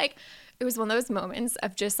he it was one of those moments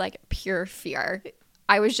of just like pure fear.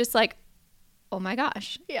 I was just like, oh my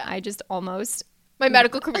gosh. Yeah. I just almost... My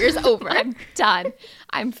medical career is over. I'm done.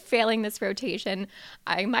 I'm failing this rotation.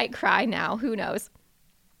 I might cry now. Who knows?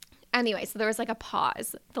 Anyway, so there was like a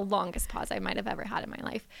pause, the longest pause I might have ever had in my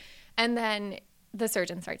life. And then the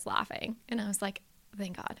surgeon starts laughing. And I was like,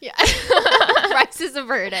 thank God. Yeah. Crisis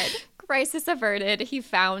averted. Crisis averted. He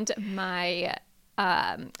found my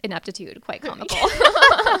ineptitude quite comical.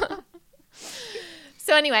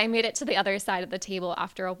 So anyway, I made it to the other side of the table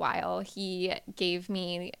after a while. He gave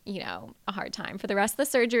me, a hard time for the rest of the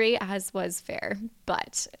surgery, as was fair.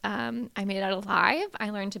 But I made it out alive. I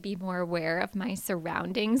learned to be more aware of my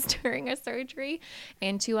surroundings during a surgery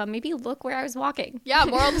and to maybe look where I was walking. Yeah,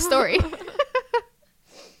 moral of the story.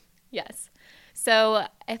 Yes. So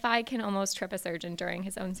if I can almost trip a surgeon during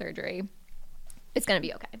his own surgery, it's going to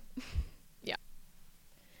be okay. Yeah.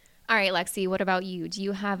 All right, Lexi, what about you? Do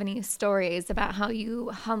you have any stories about how you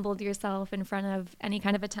humbled yourself in front of any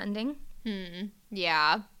kind of attending?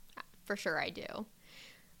 Yeah, for sure I do.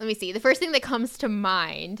 Let me see. The first thing that comes to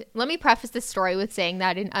mind, let me preface this story with saying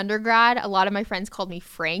that in undergrad, a lot of my friends called me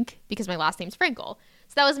Frank because my last name's Frankel.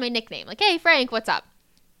 So that was my nickname. Like, hey, Frank, what's up?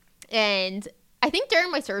 And I think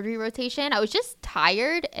during my surgery rotation, I was just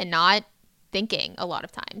tired and not thinking a lot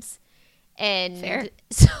of times. And Fair.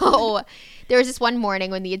 So there was this one morning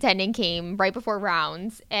when the attending came right before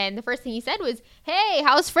rounds, and the first thing he said was, hey,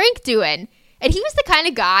 how's Frank doing? And he was the kind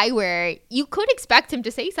of guy where you could expect him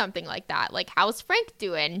to say something like that, like, how's Frank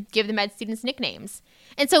doing? Give the med students nicknames.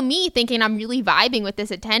 And so me thinking I'm really vibing with this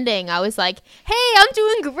attending, I was like, hey, I'm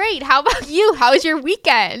doing great. How about you? How was your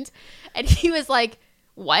weekend? And he was like,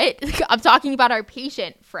 what? I'm talking about our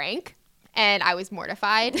patient, Frank. And I was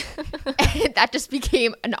mortified. And that just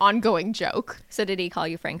became an ongoing joke. So did he call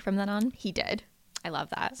you Frank from then on? He did. I love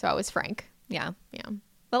that. So I was Frank. Yeah. Yeah.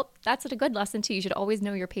 Well, that's a good lesson too. You should always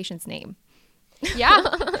know your patient's name. Yeah,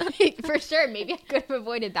 for sure. Maybe I could have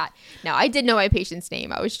avoided that. No, I did know my patient's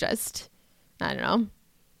name. I was just, I don't know,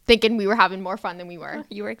 thinking we were having more fun than we were.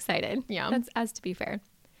 You were excited. Yeah. That's as to be fair.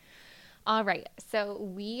 All right. So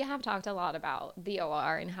we have talked a lot about the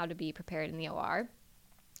OR and how to be prepared in the OR.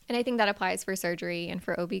 And I think that applies for surgery and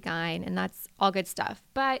for OB-GYN, and that's all good stuff.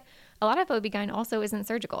 But a lot of OB-GYN also isn't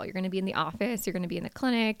surgical. You're going to be in the office. You're going to be in the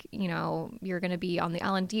clinic. You're going to be on the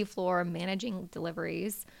L&D floor managing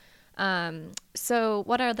deliveries. So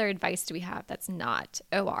what other advice do we have that's not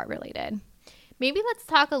OR related? Maybe let's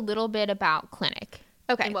talk a little bit about clinic.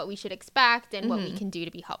 Okay. And what we should expect and what we can do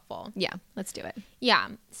to be helpful. Yeah, let's do it. Yeah.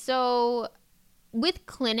 So with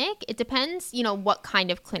clinic, it depends, what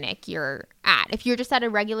kind of clinic you're at. If you're just at a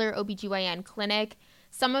regular OBGYN clinic,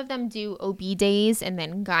 some of them do OB days and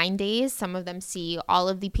then GYN days. Some of them see all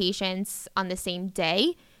of the patients on the same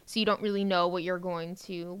day, so you don't really know what you're going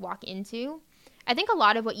to walk into. I think a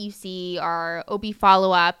lot of what you see are OB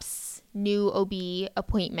follow-ups, new OB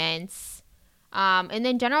appointments, and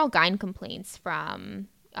then general GYN complaints from,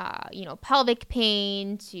 pelvic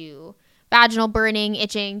pain to vaginal burning,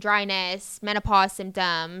 itching, dryness, menopause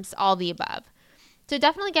symptoms, all the above. So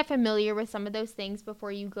definitely get familiar with some of those things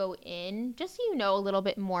before you go in, just so you know a little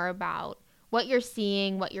bit more about what you're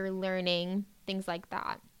seeing, what you're learning, things like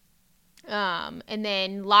that. And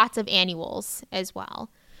then lots of annuals as well.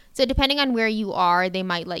 So depending on where you are, they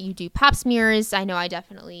might let you do pap smears. I know I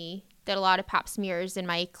definitely did a lot of pap smears in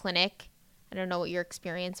my clinic. I don't know what your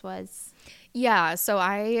experience was. Yeah, so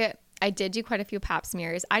I did do quite a few pap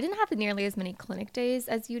smears. I didn't have nearly as many clinic days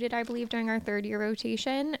as you did, I believe, during our third-year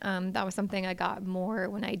rotation. That was something I got more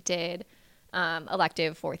when I did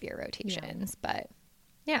elective fourth-year rotations. Yeah. But,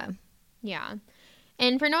 yeah. Yeah.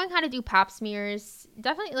 And for knowing how to do pap smears,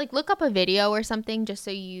 definitely look up a video or something just so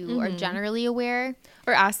you are generally aware.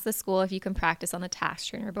 Or ask the school if you can practice on the task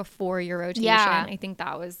trainer before your rotation. Yeah. I think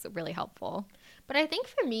that was really helpful. But I think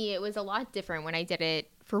for me, it was a lot different when I did it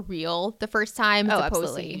for real the first time as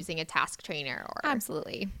opposed to using a task trainer.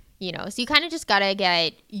 Absolutely. So you kind of just got to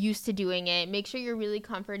get used to doing it. Make sure you're really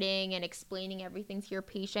comforting and explaining everything to your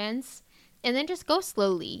patients. And then just go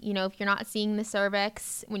slowly. If you're not seeing the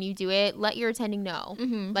cervix when you do it, let your attending know.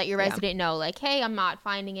 Let your resident know, hey, I'm not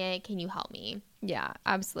finding it. Can you help me? Yeah,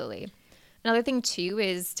 absolutely. Another thing, too,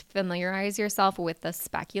 is to familiarize yourself with the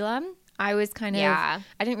speculum. I was I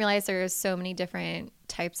didn't realize there were so many different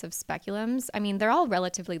types of speculums. I mean, they're all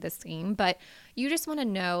relatively the same, but you just want to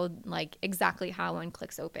know exactly how one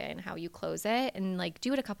clicks open, how you close it, and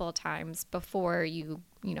do it a couple of times before you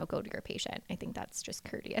go to your patient. I think that's just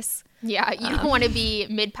courteous. Yeah, you don't want to be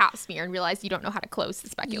mid pap smear and realize you don't know how to close the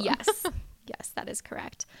speculum. Yes, that is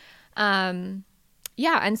correct.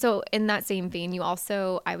 Yeah, and so in that same vein,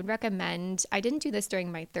 I would recommend, I didn't do this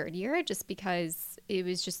during my third year just because it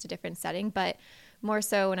was just a different setting, but more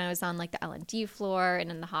so when I was on the L&D floor and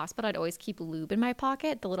in the hospital, I'd always keep lube in my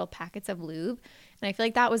pocket, the little packets of lube. And I feel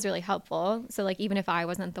like that was really helpful. So even if I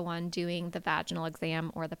wasn't the one doing the vaginal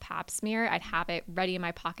exam or the pap smear, I'd have it ready in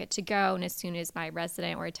my pocket to go. And as soon as my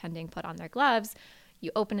resident or attending put on their gloves,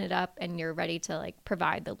 you open it up and you're ready to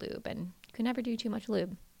provide the lube. And you can never do too much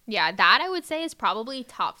lube. Yeah, that I would say is probably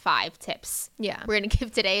top 5 tips. Yeah, we're going to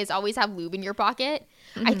give today is always have lube in your pocket.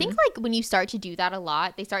 I think when you start to do that a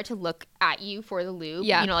lot, they start to look at you for the lube.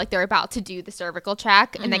 Yeah. They're about to do the cervical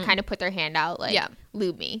check and then kind of put their hand out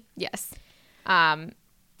lube me. Yes. And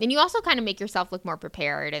you also kind of make yourself look more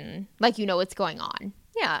prepared and what's going on.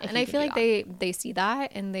 Yeah, and I feel like they see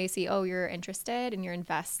that and they see, oh, you're interested and you're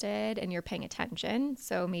invested and you're paying attention.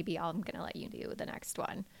 So maybe I'm going to let you do the next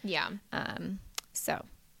one. Yeah. So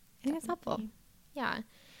I think that's helpful. Yeah.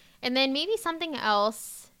 And then maybe something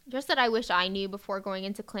else just that I wish I knew before going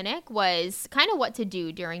into clinic was kind of what to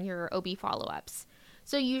do during your OB follow-ups.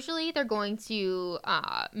 So usually they're going to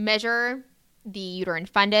measure the uterine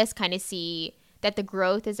fundus, kind of see that the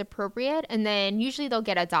growth is appropriate. And then usually they'll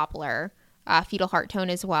get a Doppler fetal heart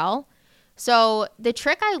tone as well. So the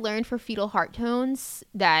trick I learned for fetal heart tones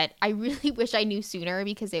that I really wish I knew sooner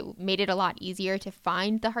because it made it a lot easier to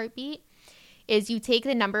find the heartbeat is you take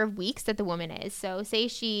the number of weeks that the woman is. So say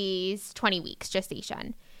she's 20 weeks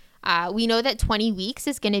gestation. We know that 20 weeks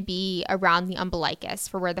is going to be around the umbilicus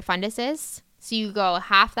for where the fundus is. So you go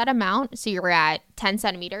half that amount. So you're at 10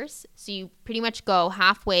 centimeters. So you pretty much go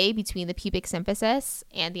halfway between the pubic symphysis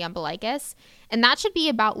and the umbilicus. And that should be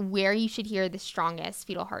about where you should hear the strongest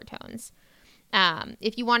fetal heart tones.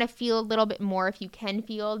 If you want to feel a little bit more, if you can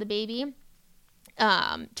feel the baby,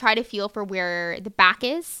 try to feel for where the back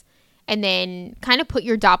is. And then kind of put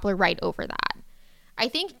your Doppler right over that. I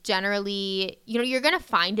think generally, you're going to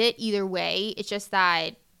find it either way. It's just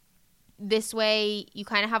that this way you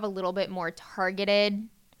kind of have a little bit more targeted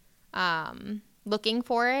looking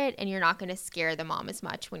for it. And you're not going to scare the mom as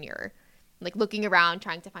much when you're looking around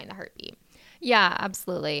trying to find the heartbeat. Yeah,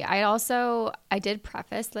 absolutely. I did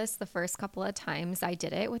preface this the first couple of times I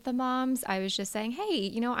did it with the moms. I was just saying,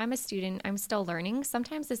 hey, I'm a student. I'm still learning.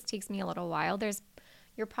 Sometimes this takes me a little while.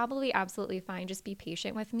 You're probably absolutely fine. Just be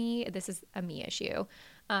patient with me. This is a me issue.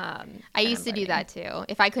 I used to do that too.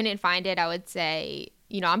 If I couldn't find it, I would say,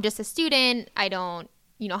 I'm just a student. I don't,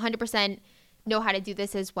 100% know how to do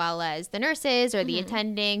this as well as the nurses or the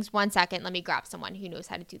attendings. 1 second, let me grab someone who knows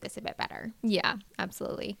how to do this a bit better. Yeah,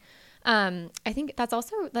 absolutely. I think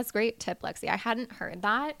that's great tip, Lexi. I hadn't heard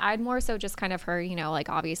that. I'd more so just kind of heard, like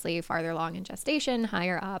obviously farther along in gestation,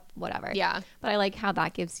 higher up, whatever. Yeah. But I like how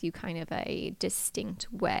that gives you kind of a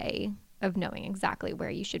distinct way of knowing exactly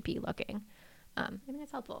where you should be looking. I think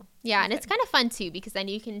it's helpful. Yeah, and it's kind of fun too because then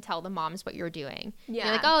you can tell the moms what you're doing. Yeah.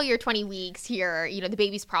 You're like, oh, you're 20 weeks here. The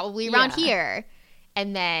baby's probably around here.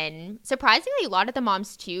 And then surprisingly, a lot of the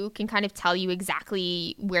moms too can kind of tell you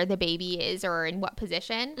exactly where the baby is or in what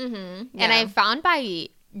position. Mm-hmm. Yeah. And I've found by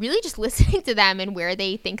really just listening to them and where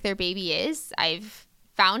they think their baby is, I've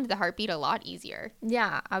found the heartbeat a lot easier.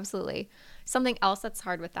 Yeah, absolutely. Something else that's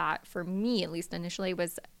hard with that, for me at least initially,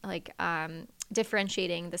 was like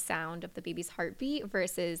differentiating the sound of the baby's heartbeat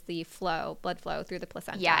versus the blood flow through the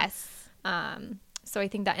placenta. Yes. So I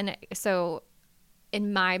think that,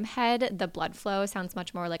 in my head, the blood flow sounds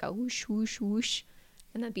much more like a whoosh, whoosh, whoosh.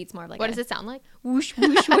 And the beat's more like what does it sound like? Whoosh,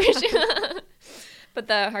 whoosh, whoosh. But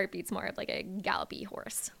the heartbeat's more of like a gallopy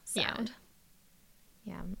horse sound.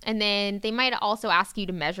 Yeah. And then they might also ask you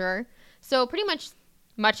to measure. So pretty much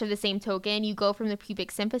of the same token, you go from the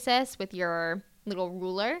pubic symphysis with your little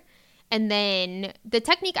ruler. And then the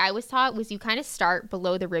technique I was taught was you kind of start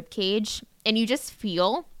below the rib cage and you just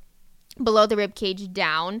feel below the rib cage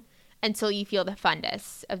down until you feel the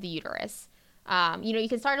fundus of the uterus. You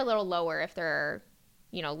can start a little lower if they're,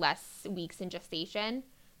 less weeks in gestation.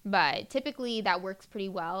 But typically that works pretty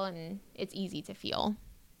well and it's easy to feel.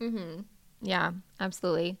 Mm-hmm. Yeah,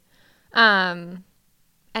 absolutely.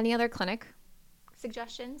 Any other clinic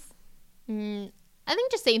suggestions? I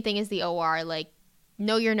think just same thing as the OR, like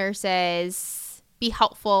know your nurses, be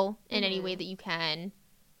helpful in any way that you can.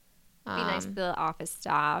 Be nice to the office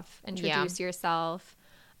staff, introduce yourself.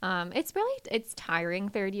 It's tiring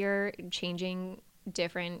third year, changing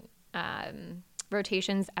different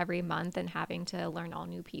rotations every month and having to learn all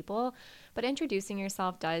new people. But introducing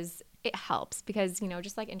yourself it helps because,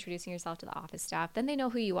 just like introducing yourself to the office staff, then they know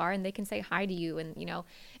who you are and they can say hi to you. And,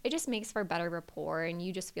 it just makes for better rapport and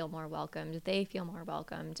you just feel more welcomed. They feel more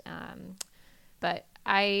welcomed. But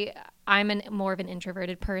I'm more of an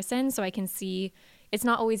introverted person, so I can see it's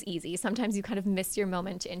not always easy. Sometimes you kind of miss your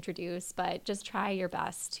moment to introduce, but just try your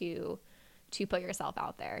best to put yourself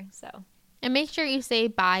out there. So. And make sure you say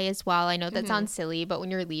bye as well. I know that sounds silly, but when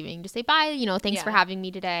you're leaving, just say bye. Thanks for having me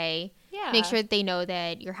today. Yeah. Make sure that they know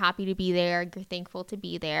that you're happy to be there. You're thankful to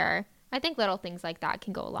be there. I think little things like that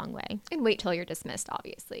can go a long way. And wait till you're dismissed,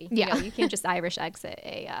 obviously. Yeah. You can't just Irish exit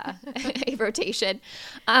a rotation.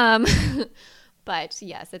 But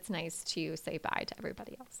yes, it's nice to say bye to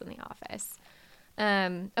everybody else in the office.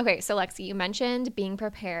 Okay, so Lexi, you mentioned being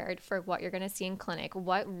prepared for what you're going to see in clinic.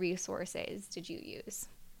 What resources did you use?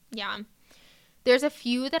 Yeah. There's a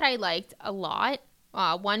few that I liked a lot.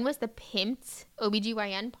 One was the Pimped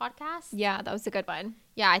OBGYN podcast. Yeah, that was a good one.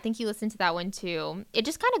 Yeah, I think you listened to that one too. It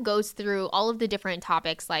just kind of goes through all of the different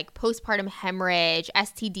topics like postpartum hemorrhage,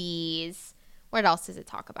 STDs. What else does it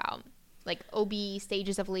talk about? Like OB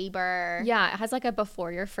stages of labor. Yeah, it has like a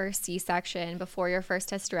before your first C-section, before your first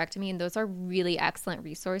hysterectomy, and those are really excellent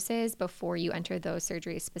resources before you enter those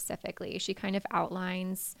surgeries specifically. She kind of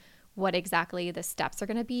outlines what exactly the steps are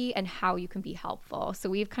going to be and how you can be helpful. So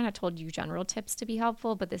we've kind of told you general tips to be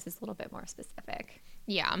helpful, but this is a little bit more specific.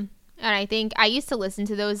 Yeah. And I think I used to listen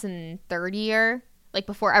to those in third year. Like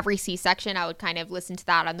before every C-section, I would kind of listen to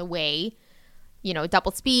that on the way,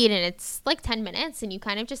 double speed, and it's like 10 minutes and you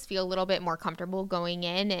kind of just feel a little bit more comfortable going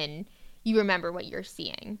in and you remember what you're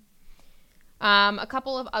seeing. A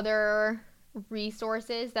couple of other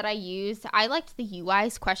resources that I used. I liked the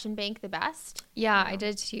UI's question bank the best. Yeah, I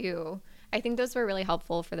did too. I think those were really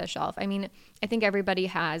helpful for the shelf. I mean, I think everybody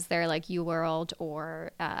has their like UWorld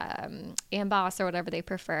or Amboss or whatever they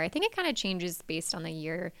prefer. I think it kind of changes based on the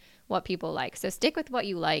year what people like. So stick with what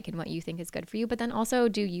you like and what you think is good for you, but then also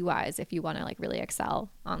do UIs if you want to like really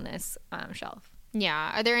excel on this shelf.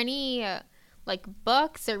 Yeah. Are there any like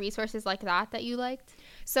books or resources like that you liked?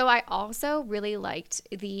 So I also really liked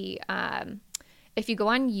the if you go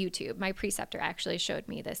on YouTube, my preceptor actually showed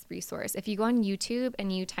me this resource. If you go on YouTube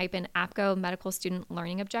and you type in APCO Medical Student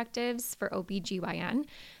Learning Objectives for OBGYN,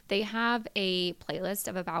 they have a playlist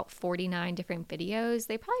of about 49 different videos.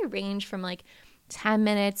 They probably range from like 10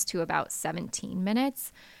 minutes to about 17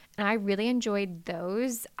 minutes. And I really enjoyed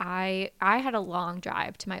those. I had a long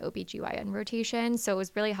drive to my OBGYN rotation, so it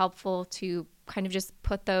was really helpful to kind of just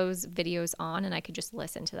put those videos on and I could just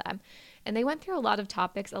listen to them. And they went through a lot of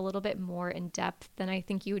topics a little bit more in depth than I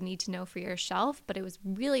think you would need to know for your shelf, but it was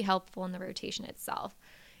really helpful in the rotation itself.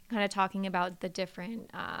 kind of talking about the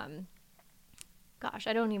different, gosh,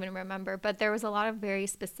 I don't even remember, but there was a lot of very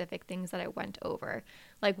specific things that I went over,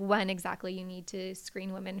 like when exactly you need to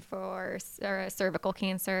screen women for cervical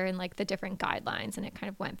cancer and like the different guidelines. And it kind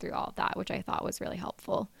of went through all of that, which I thought was really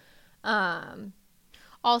helpful.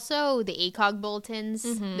 Also, the ACOG bulletins,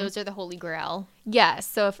 those are the holy grail. Yes.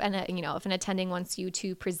 So if an attending wants you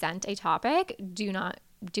to present a topic, do not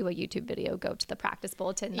do a YouTube video. Go to the practice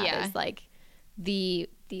bulletin. That is like the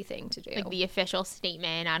thing to do. Like the official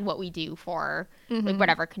statement on what we do for like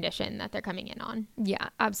whatever condition that they're coming in on. Yeah,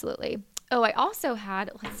 absolutely. Oh, I also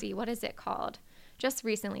had, let's see, what is it called? Just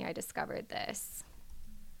recently I discovered this.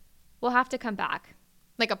 We'll have to come back.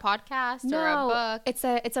 Like a podcast or a book? It's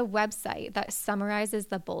a website that summarizes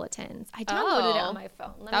the bulletins. I downloaded it on my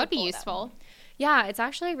phone. That would be useful. Yeah, it's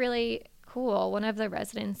actually really cool. One of the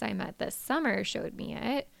residents I met this summer showed me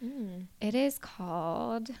it. It is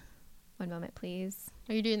called, one moment, please.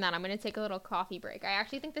 Are you doing that? I'm going to take a little coffee break. I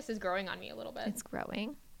actually think this is growing on me a little bit. It's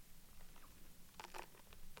growing.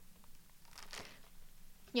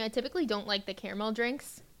 Yeah, I typically don't like the caramel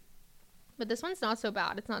drinks, but this one's not so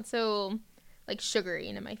bad. It's not so like sugary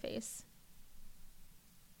into my face.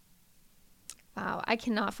 Wow, I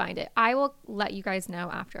cannot find it. I will let you guys know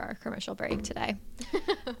after our commercial break today.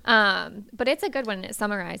 But it's a good one. It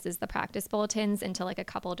summarizes the practice bulletins into like a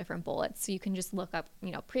couple of different bullets. So you can just look up,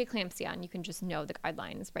 preeclampsia, and you can just know the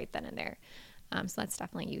guidelines right then and there. So that's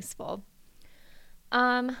definitely useful.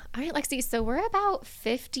 All right, Lexi, so we're about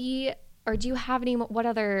 50, or do you have any, what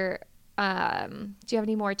other, do you have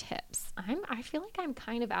any more tips? I feel like I'm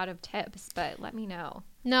kind of out of tips, but let me know.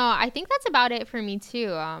 No, I think that's about it for me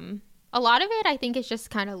too. A lot of it, I think, is just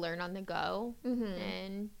kind of learn on the go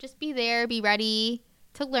and just be there, be ready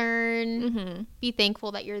to learn, be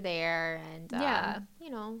thankful that you're there. And,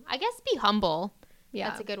 I guess be humble. Yeah.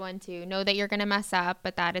 That's a good one too. Know that you're going to mess up,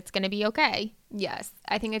 but that it's going to be okay. Yes.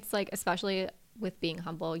 I think it's like, especially with being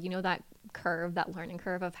humble, that curve, that learning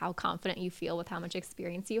curve of how confident you feel with how much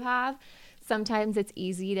experience you have. Sometimes it's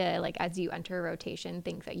easy to, like, as you enter a rotation,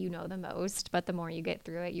 think that you know the most, but the more you get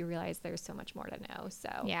through it, you realize there's so much more to know. So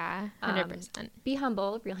yeah, 100%. Be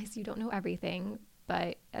humble, realize you don't know everything,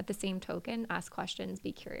 but at the same token, ask questions,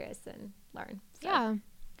 be curious, and learn. So.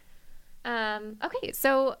 Yeah. Okay,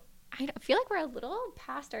 so I feel like we're a little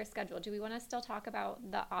past our schedule. Do we want to still talk about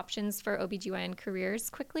the options for OBGYN careers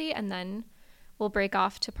quickly, and then we'll break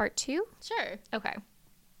off to part 2? Sure. Okay.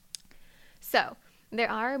 So there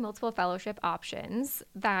are multiple fellowship options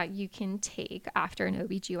that you can take after an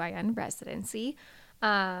OBGYN residency.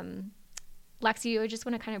 Lexi, you just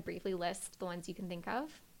want to kind of briefly list the ones you can think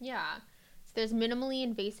of? Yeah. So there's minimally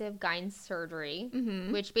invasive GYN surgery,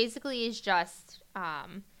 which basically is just,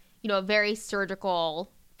 a very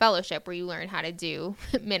surgical fellowship where you learn how to do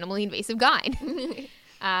minimally invasive GYN.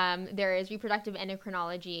 There is reproductive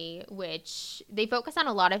endocrinology, which they focus on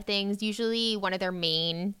a lot of things. Usually one of their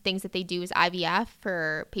main things that they do is IVF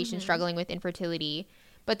for patients struggling with infertility.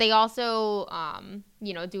 But they also,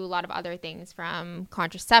 do a lot of other things from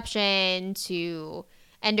contraception to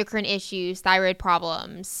endocrine issues, thyroid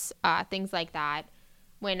problems, things like that.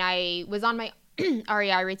 When I was on my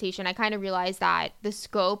REI rotation, I kind of realized that the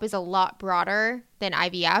scope is a lot broader than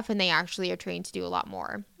IVF, and they actually are trained to do a lot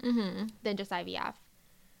more than just IVF.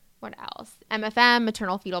 What else? MFM,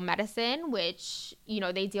 maternal fetal medicine, which,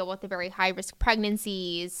 they deal with the very high-risk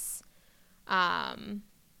pregnancies, and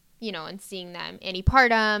seeing them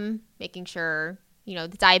antepartum, making sure, the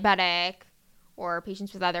diabetic or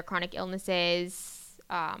patients with other chronic illnesses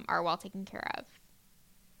are well taken care of.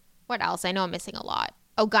 What else? I know I'm missing a lot.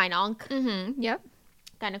 Oh, GYN-onc. Yep.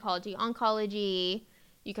 Gynecology, oncology.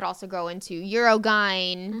 You could also go into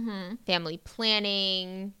urogyn, family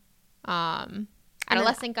planning,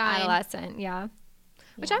 adolescent GYN. Adolescent, yeah.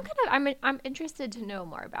 Which I'm interested to know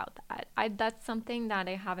more about that. That's something that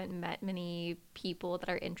I haven't met many people that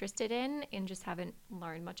are interested in and just haven't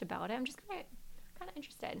learned much about it. I'm just kind of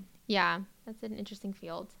interested. Yeah, that's an interesting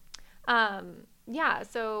field. Yeah,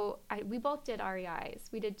 so we both did REIs.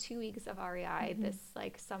 We did 2 weeks of REI this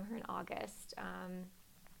summer in August.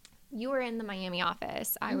 You were in the Miami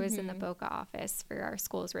office. I was in the Boca office for our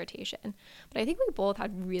school's rotation. But I think we both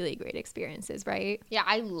had really great experiences, right? Yeah,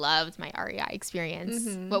 I loved my REI experience.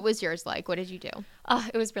 What was yours like? What did you do?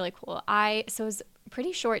 It was really cool. So it was a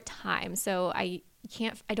pretty short time. So I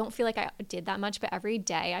don't feel like I did that much, but every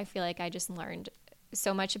day I feel like I just learned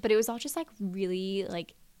so much. But it was all just really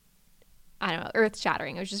I don't know, earth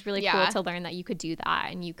shattering. It was just really cool to learn that you could do that,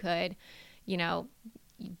 and you could, you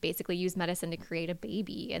basically use medicine to create a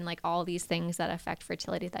baby, and all these things that affect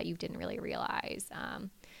fertility that you didn't really realize.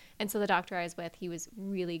 And so the doctor I was with, he was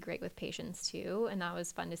really great with patients too. And that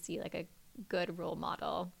was fun to see like a good role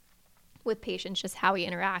model with patients, just how he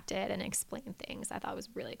interacted and explained things. I thought was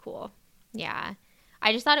really cool. Yeah.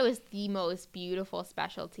 I just thought it was the most beautiful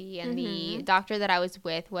specialty. And the doctor that I was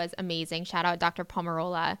with was amazing. Shout out Dr.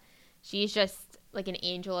 Pomerola. She's just like an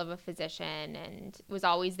angel of a physician and was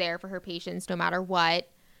always there for her patients no matter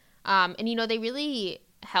what. And, you know, they really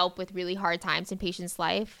help with really hard times in patients'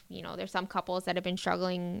 life. You know, there's some couples that have been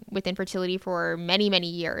struggling with infertility for many, many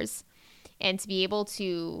years. And to be able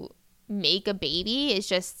to make a baby is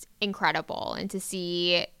just incredible. And to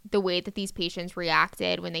see the way that these patients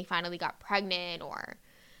reacted when they finally got pregnant or,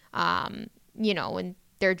 you know, when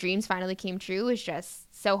their dreams finally came true is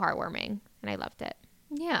just so heartwarming. And I loved it.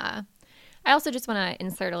 Yeah. I also just want to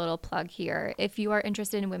insert a little plug here. If you are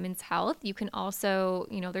interested in women's health, you can also,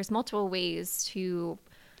 you know, there's multiple ways to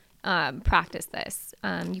practice this.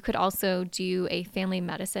 You could also do a family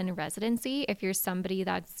medicine residency if you're somebody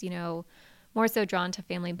that's, you know, more so drawn to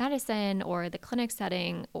family medicine or the clinic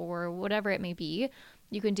setting or whatever it may be.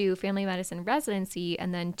 You can do family medicine residency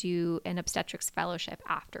and then do an obstetrics fellowship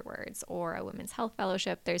afterwards or a women's health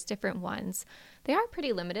fellowship. There's different ones. They are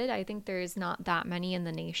pretty limited. I think there's not that many in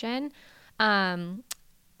the nation.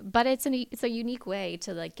 But it's a unique way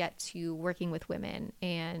to like get to working with women.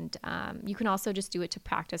 And you can also just do it to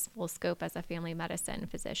practice full scope as a family medicine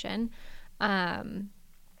physician.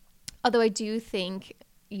 Although I do think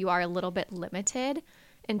you are a little bit limited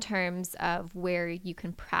in terms of where you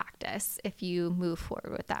can practice if you move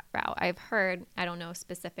forward with that route. I've heard, I don't know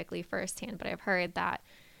specifically firsthand, but I've heard that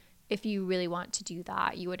if you really want to do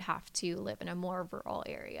that, you would have to live in a more rural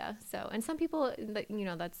area. So, and some people, you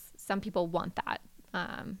know, some people want that.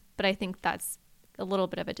 But I think that's a little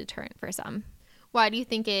bit of a deterrent for some. Why do you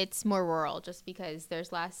think it's more rural? Just because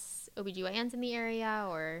there's less OBGYNs in the area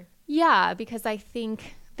or? Yeah, because I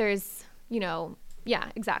think there's, you know,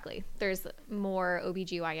 yeah, exactly. There's more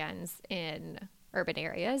OBGYNs in urban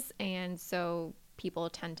areas. And so people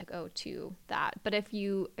tend to go to that. But if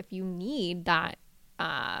you need that,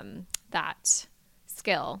 that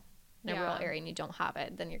skill in a rural area and you don't have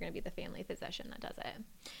it, then you're going to be the family physician that does it.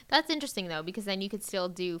 That's interesting though, because then you could still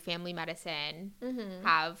do family medicine,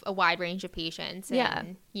 have a wide range of patients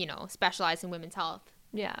and, you know, specialize in women's health.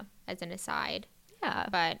 Yeah. As an aside. Yeah.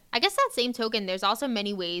 But I guess that same token, there's also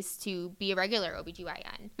many ways to be a regular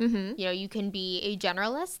OBGYN. You know, you can be a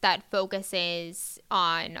generalist that focuses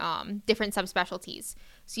on different subspecialties.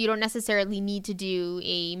 So you don't necessarily need to do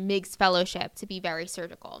a MIGS fellowship to be very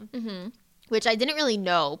surgical, which I didn't really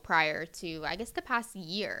know prior to, I guess, the past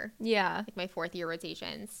year. Yeah. Like my 4th year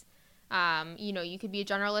rotations. You know, you could be a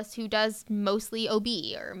generalist who does mostly OB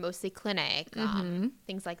or mostly clinic,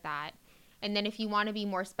 things like that. And then if you want to be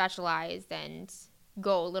more specialized and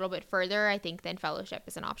go a little bit further, I think then fellowship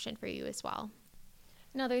is an option for you as well.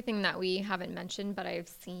 Another thing that we haven't mentioned but I've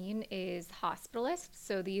seen is hospitalists.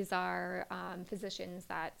 So these are physicians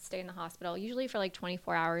that stay in the hospital usually for like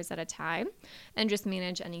 24 hours at a time and just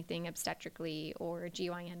manage anything obstetrically or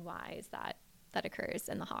GYN wise that occurs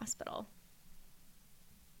in the hospital.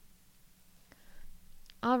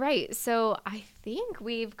 All right, so I think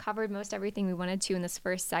we've covered most everything we wanted to in this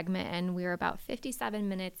first segment, and we're about 57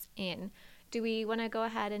 minutes in. Do we want to go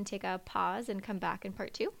ahead and take a pause and come back in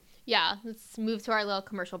part 2? Yeah, let's move to our little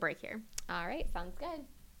commercial break here. All right, sounds good.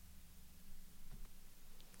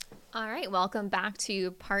 All right, welcome back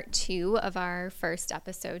to part 2 of our first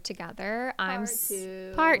episode together. Part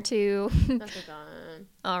 2.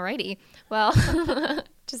 All righty. Well,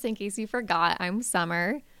 just in case you forgot, I'm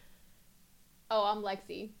Summer. Oh, I'm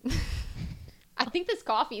Lexi. I think this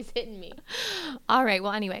coffee's hitting me. All right.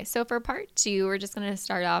 Well, anyway, so for part 2, we're just going to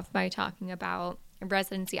start off by talking about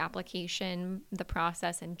residency application, the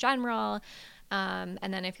process in general, and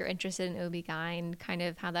then if you're interested in OB-GYN, kind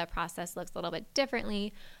of how that process looks a little bit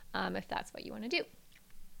differently, if that's what you want to do.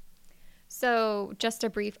 So just a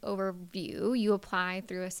brief overview, you apply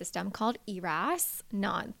through a system called ERAS,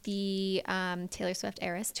 not the Taylor Swift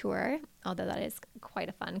Eras Tour, although that is quite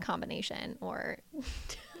a fun combination, or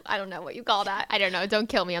I don't know what you call that. I don't know. Don't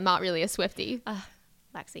kill me. I'm not really a Swiftie.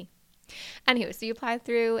 Lexi. Anyway, so you apply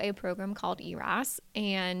through a program called ERAS,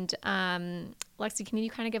 and Lexi, can you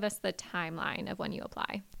kind of give us the timeline of when you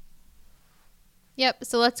apply? Yep.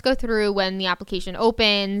 So let's go through when the application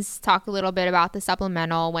opens, talk a little bit about the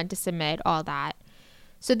supplemental, when to submit, all that.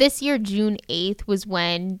 So this year, June 8th was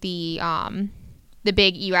when the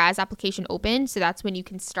big ERAS application opened. So that's when you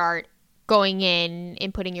can start going in,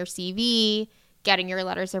 inputting your CV, getting your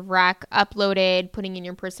letters of rec uploaded, putting in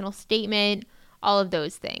your personal statement, all of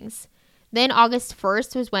those things. Then August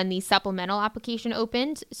 1st was when the supplemental application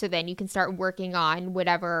opened. So then you can start working on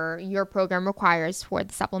whatever your program requires for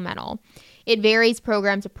the supplemental. It varies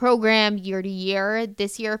program to program, year to year.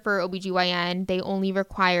 This year for OBGYN, they only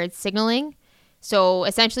required signaling. So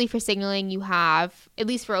essentially for signaling, you have, at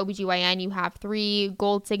least for OBGYN, you have 3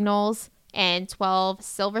 gold signals and 12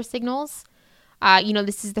 silver signals.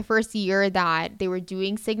 This is the first year that they were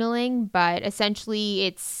doing signaling, but essentially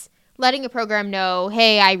it's letting a program know,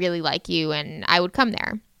 hey, I really like you and I would come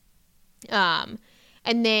there.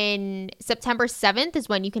 And then September 7th is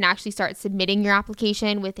when you can actually start submitting your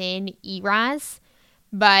application within ERAS.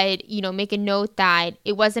 But, make a note that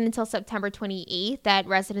it wasn't until September 28th that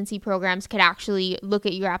residency programs could actually look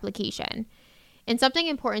at your application. And something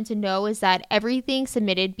important to know is that everything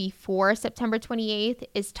submitted before September 28th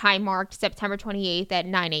is time marked September 28th at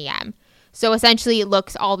 9 a.m. So essentially it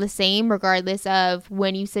looks all the same regardless of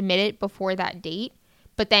when you submit it before that date.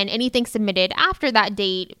 But then anything submitted after that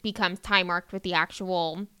date becomes time marked with the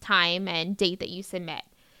actual time and date that you submit.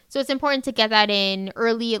 So it's important to get that in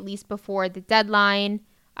early, at least before the deadline,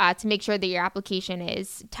 to make sure that your application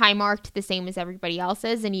is time marked the same as everybody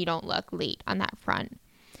else's and you don't look late on that front.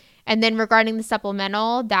 And then regarding the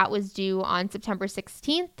supplemental, that was due on September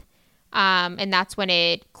 16th. And that's when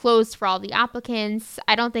it closed for all the applicants.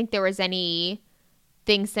 I don't think there was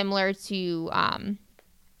anything similar to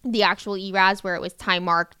the actual ERAS where it was time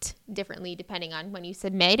marked differently depending on when you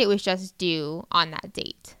submit. It was just due on that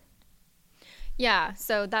date. Yeah,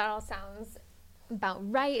 so that all sounds about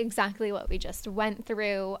right, exactly what we just went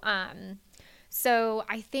through. So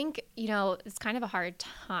I think, it's kind of a hard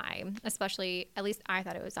time, especially, at least I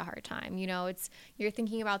thought it was a hard time. You're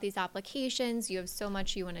thinking about these applications, you have so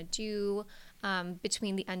much you want to do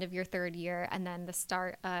between the end of your 3rd year and then the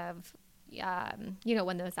start of,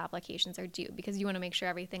 when those applications are due, because you want to make sure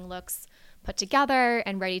everything looks put together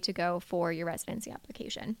and ready to go for your residency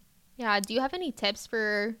application. Yeah. Do you have any tips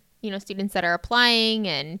for, students that are applying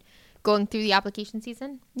and going through the application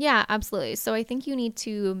season? Yeah, absolutely. So I think you need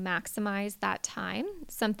to maximize that time.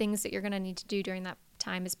 Some things that you're going to need to do during that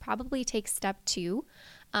time is probably take step 2.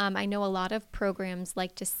 I know a lot of programs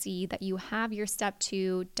like to see that you have your step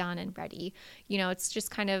 2 done and ready. It's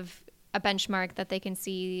just kind of a benchmark that they can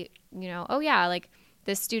see, oh yeah, like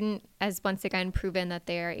this student has once again proven that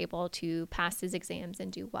they are able to pass his exams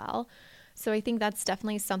and do well. So I think that's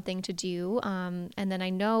definitely something to do. And then I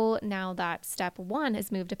know now that step 1 has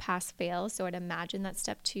moved to pass fail. So I'd imagine that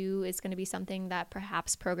step 2 is going to be something that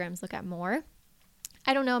perhaps programs look at more.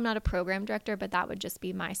 I don't know. I'm not a program director, but that would just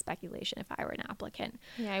be my speculation if I were an applicant.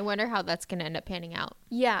 Yeah, I wonder how that's going to end up panning out.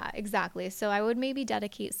 Yeah, exactly. So I would maybe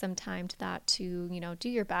dedicate some time to that to, do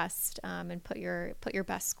your best and put your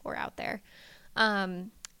best score out there. And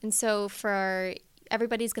so for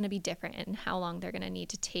everybody's going to be different in how long they're going to need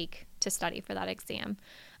to take to study for that exam.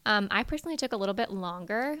 I personally took a little bit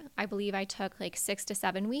longer. I believe I took like 6 to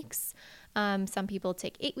 7 weeks. Some people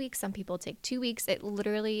take 8 weeks. Some people take 2 weeks. It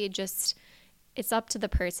literally just, it's up to the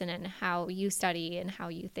person and how you study and how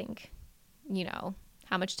you think,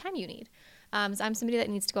 how much time you need. So I'm somebody that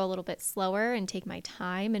needs to go a little bit slower and take my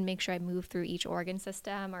time and make sure I move through each organ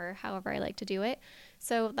system or however I like to do it.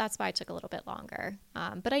 So that's why I took a little bit longer.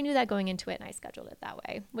 But I knew that going into it and I scheduled it that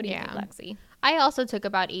way. What do you think, Lexi? I also took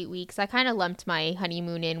about 8 weeks. I kind of lumped my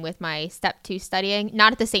honeymoon in with my step 2 studying.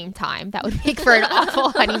 Not at the same time. That would make for an awful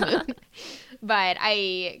honeymoon. But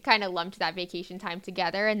I kind of lumped that vacation time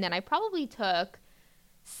together. And then I probably took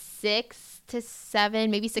 6 to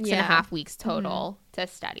 7, maybe 6.5 weeks total to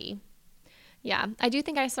study. Yeah, I do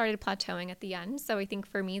think I started plateauing at the end. So I think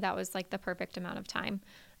for me, that was like the perfect amount of time.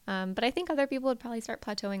 But I think other people would probably start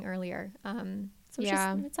plateauing earlier. So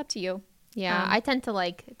it's up to you. Yeah, I tend to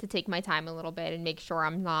like to take my time a little bit and make sure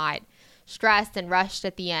I'm not stressed and rushed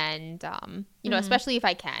at the end, especially if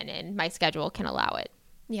I can and my schedule can allow it.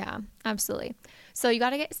 Yeah, absolutely. So you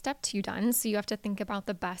got to get step 2 done. So you have to think about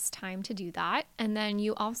the best time to do that. And then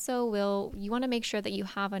you also you want to make sure that you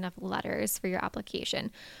have enough letters for your application.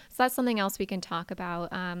 So that's something else we can talk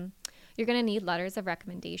about. You're going to need letters of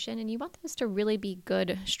recommendation, and you want those to really be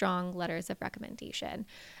good, strong letters of recommendation.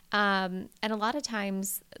 And a lot of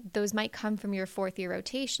times those might come from your 4th year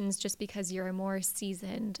rotations just because you're a more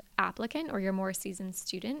seasoned applicant or you're a more seasoned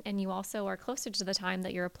student, and you also are closer to the time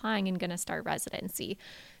that you're applying and going to start residency.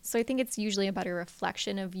 So I think it's usually a better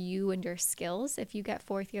reflection of you and your skills if you get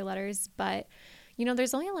 4th year letters, but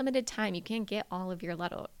there's only a limited time. You can't get all of your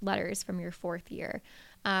letters from your 4th year.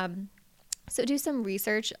 So do some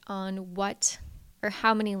research on what or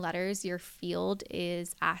how many letters your field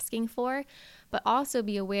is asking for, but also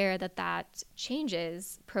be aware that that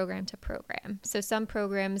changes program to program. So some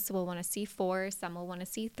programs will want to see 4, some will want to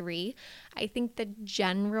see 3. I think the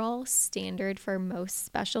general standard for most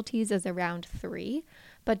specialties is around 3,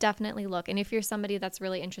 but definitely look. And if you're somebody that's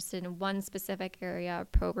really interested in one specific area or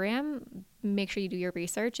program, make sure you do your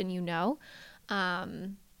research and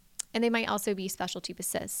and they might also be specialty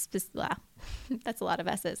specific. That's a lot of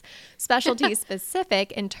S's. Specialty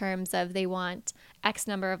specific in terms of they want X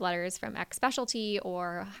number of letters from X specialty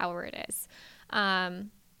or however it is.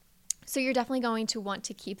 So you're definitely going to want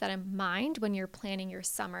to keep that in mind when you're planning your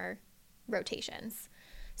summer rotations.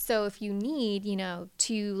 So if you need,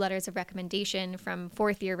 2 letters of recommendation from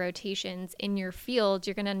 4th year rotations in your field,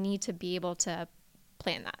 you're going to need to be able to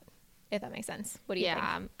plan that. If that makes sense. What do you think?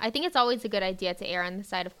 Yeah, I think it's always a good idea to err on the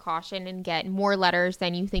side of caution and get more letters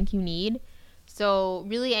than you think you need. So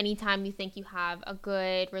really anytime you think you have a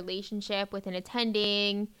good relationship with an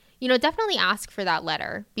attending, definitely ask for that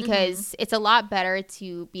letter, because it's a lot better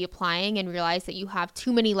to be applying and realize that you have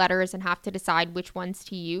too many letters and have to decide which ones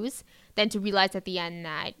to use than to realize at the end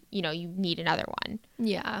that, you need another one.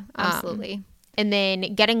 Yeah, absolutely. And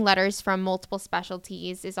then getting letters from multiple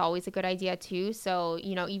specialties is always a good idea too. So,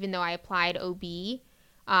 even though I applied OB,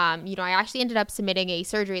 I actually ended up submitting a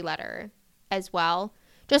surgery letter as well,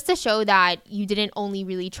 just to show that you didn't only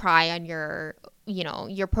really try on your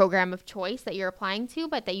program of choice that you're applying to,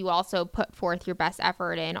 but that you also put forth your best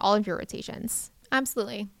effort in all of your rotations.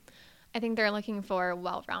 Absolutely. I think they're looking for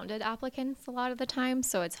well-rounded applicants a lot of the time,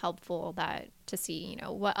 so it's helpful to see,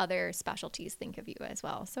 what other specialties think of you as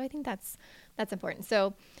well. So I think that's important.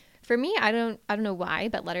 So for me, I don't know why,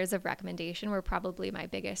 but letters of recommendation were probably my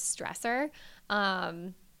biggest stressor.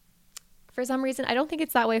 For some reason, I don't think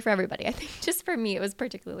it's that way for everybody. I think just for me, it was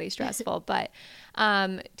particularly stressful. But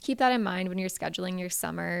keep that in mind when you're scheduling your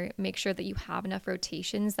summer. Make sure that you have enough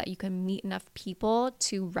rotations that you can meet enough people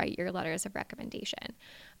to write your letters of recommendation.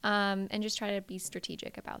 And just try to be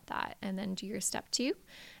strategic about that. And then do your step 2.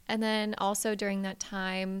 And then also during that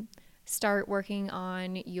time, start working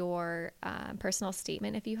on your personal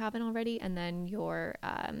statement if you haven't already, and then your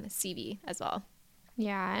CV as well.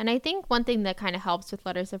 Yeah, and I think one thing that kind of helps with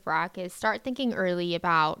letters of rec is start thinking early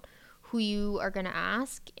about who you are going to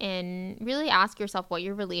ask, and really ask yourself what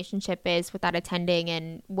your relationship is with that attending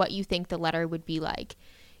and what you think the letter would be like.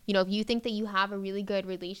 If you think that you have a really good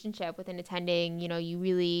relationship with an attending, you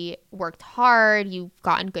really worked hard, you've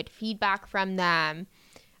gotten good feedback from them,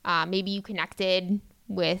 maybe you connected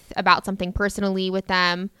about something personally with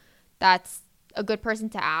them, that's a good person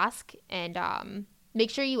to ask. And make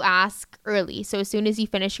sure you ask early. So as soon as you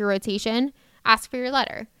finish your rotation, ask for your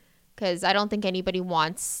letter, because I don't think anybody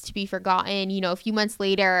wants to be forgotten. A few months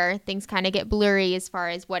later, things kind of get blurry as far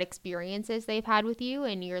as what experiences they've had with you,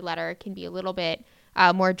 and your letter can be a little bit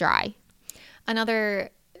more dry.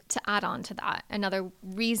 To add on to that, another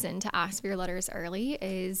reason to ask for your letters early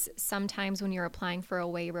is sometimes when you're applying for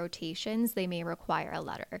away rotations, they may require a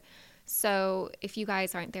letter. So if you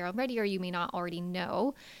guys aren't there already, or you may not already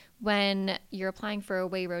know, when you're applying for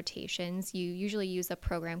away rotations, you usually use a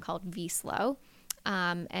program called VSLO.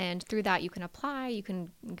 And through that, you can apply, you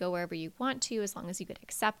can go wherever you want to as long as you get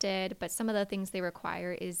accepted. But some of the things they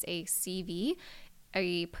require is a CV,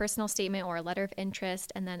 a personal statement or a letter of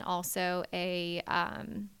interest, and then also a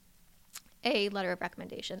letter of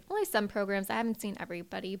recommendation. Only some programs, I haven't seen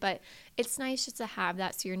everybody, but it's nice just to have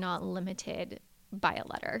that so you're not limited by a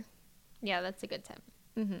letter. Yeah, that's a good tip.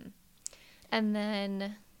 Mm-hmm. And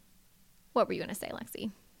then, what were you going to say,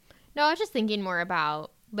 Lexi? No, I was just thinking more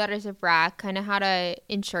about letters of rec, kind of how to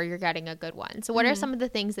ensure you're getting a good one. So what are some of the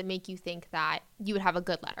things that make you think that you would have a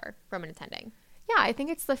good letter from an attending? Yeah, I think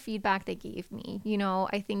it's the feedback they gave me.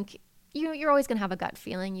 I think you're always going to have a gut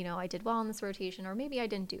feeling, I did well in this rotation, or maybe I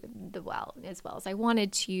didn't do as well as I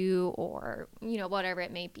wanted to, or, whatever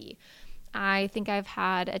it may be. I think I've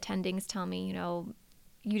had attendings tell me,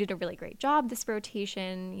 you did a really great job this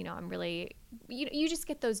rotation. I'm really, you just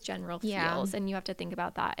get those general feels, and you have to think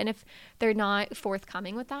about that. And if they're not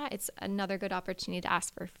forthcoming with that, it's another good opportunity to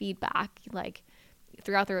ask for feedback, like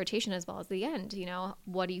throughout the rotation as well as the end.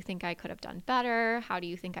 What do you think I could have done better? How do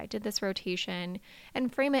you think I did this rotation?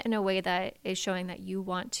 And frame it in a way that is showing that you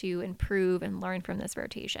want to improve and learn from this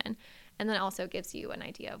rotation. And then also gives you an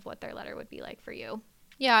idea of what their letter would be like for you.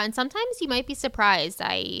 Yeah, and sometimes you might be surprised.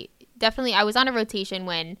 I was on a rotation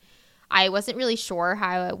when I wasn't really sure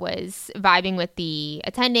how I was vibing with the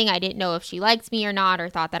attending. I didn't know if she liked me or not, or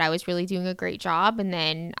thought that I was really doing a great job. And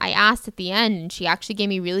then I asked at the end, and she actually gave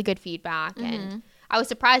me really good feedback. And I was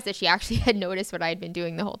surprised that she actually had noticed what I had been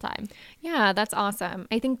doing the whole time. Yeah, that's awesome.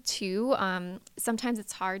 I think too, sometimes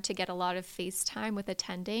it's hard to get a lot of FaceTime with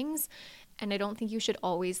attendings, and I don't think you should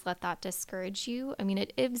always let that discourage you. I mean,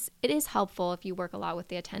 it is helpful if you work a lot with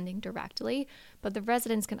the attending directly, but the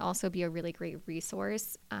residents can also be a really great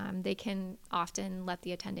resource. They can often let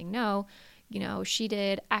the attending know, she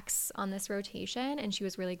did X on this rotation and she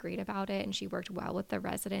was really great about it, and she worked well with the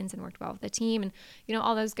residents and worked well with the team, and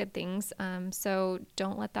all those good things. So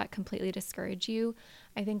don't let that completely discourage you.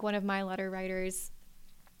 I think one of my letter writers,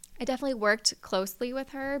 I definitely worked closely with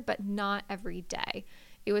her, but not every day.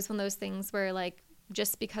 It was one of those things where, like,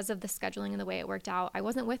 just because of the scheduling and the way it worked out, I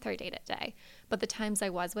wasn't with her day to day. But the times I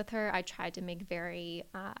was with her, I tried to make very,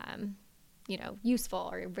 useful,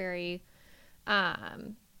 or very,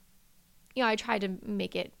 I tried to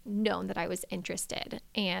make it known that I was interested.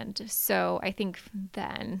 And so I think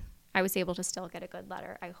then I was able to still get a good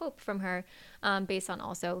letter, I hope, from her, based on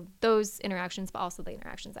also those interactions, but also the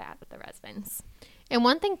interactions I had with the residents. And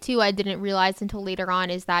one thing, too, I didn't realize until later on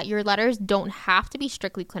is that your letters don't have to be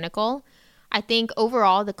strictly clinical. I think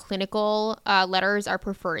overall the clinical letters are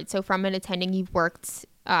preferred. So from an attending you've worked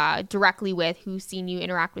directly with, who's seen you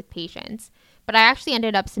interact with patients. But I actually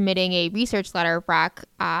ended up submitting a research letter of rec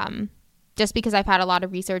just because I've had a lot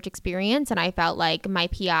of research experience, and I felt like my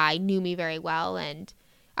PI knew me very well and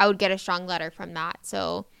I would get a strong letter from that.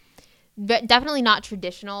 So definitely not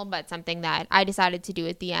traditional, but something that I decided to do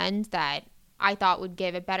at the end that I thought would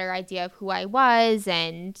give a better idea of who I was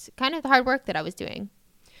and kind of the hard work that I was doing.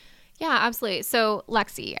 Yeah, absolutely. So,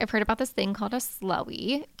 Lexi, I've heard about this thing called a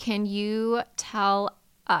SLOE. Can you tell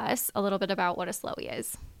us a little bit about what a SLOE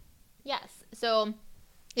is? Yes. So,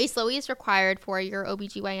 a SLOE is required for your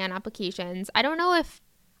OBGYN applications. I don't know if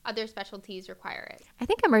other specialties require it. I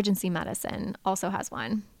think emergency medicine also has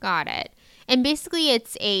one. Got it. And basically,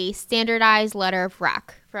 it's a standardized letter of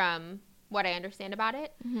rec from what I understand about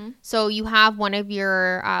it. Mm-hmm. So you have one of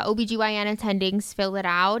your OBGYN attendings fill it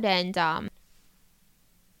out, and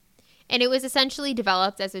it was essentially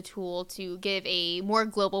developed as a tool to give a more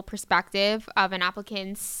global perspective of an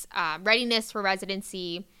applicant's readiness for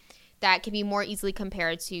residency that can be more easily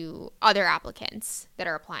compared to other applicants that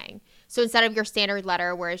are applying. So instead of your standard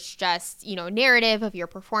letter where it's just, narrative of your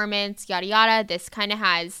performance, yada, yada, this kind of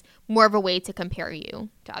has more of a way to compare you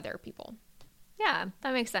to other people. Yeah,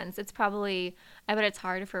 that makes sense. It's probably, I bet it's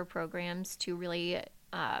hard for programs to really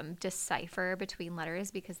decipher between letters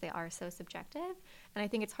because they are so subjective. And I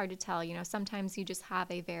think it's hard to tell, sometimes you just have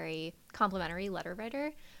a very complimentary letter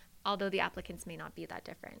writer, although the applicants may not be that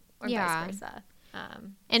different, or vice versa.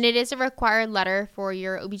 And it is a required letter for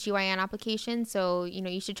your OBGYN application. So,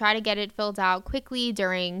 you should try to get it filled out quickly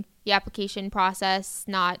during the application process,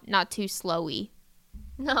 not too slowy.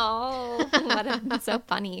 No, that's so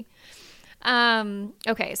funny.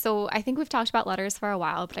 Okay, so I think we've talked about letters for a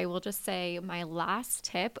while, but I will just say my last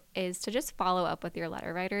tip is to just follow up with your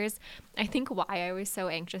letter writers. I think why I was so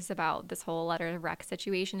anxious about this whole letter of rec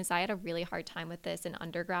situation is I had a really hard time with this in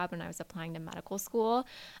undergrad when I was applying to medical school.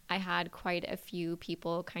 I had quite a few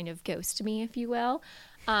people kind of ghost me, if you will.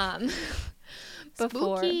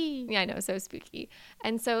 Before. Spooky. Yeah, I know, so spooky.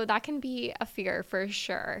 And so that can be a fear for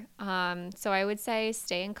sure. So I would say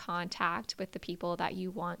stay in contact with the people that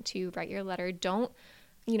you want to write your letter. Don't,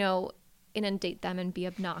 inundate them and be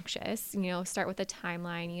obnoxious. Start with a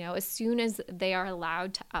timeline. As soon as they are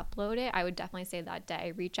allowed to upload it, I would definitely say that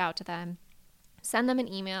day, reach out to them. Send them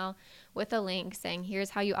an email with a link saying,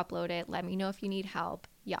 here's how you upload it. Let me know if you need help,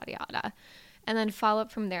 yada, yada. And then follow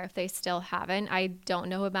up from there if they still haven't. I don't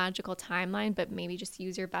know a magical timeline, but maybe just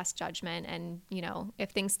use your best judgment. And,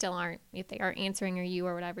 if things still if they aren't answering you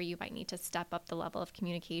or whatever, you might need to step up the level of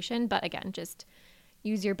communication. But again, just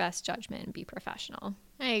use your best judgment and be professional.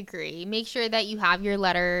 I agree. Make sure that you have your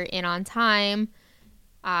letter in on time.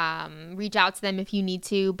 Reach out to them if you need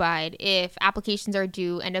to. But if applications are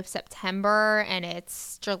due end of September and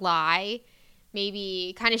it's July,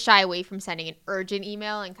 maybe kind of shy away from sending an urgent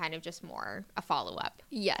email and kind of just more a follow-up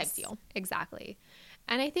type deal. Exactly.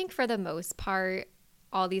 And I think for the most part,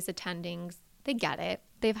 all these attendings, they get it.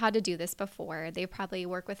 They've had to do this before. They probably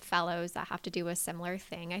work with fellows that have to do a similar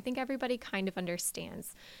thing. I think everybody kind of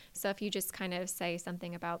understands. So if you just kind of say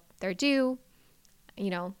something about they're due,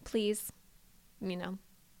 please,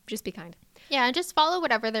 just be kind. Yeah, and just follow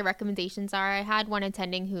whatever their recommendations are. I had one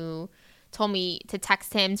attending who told me to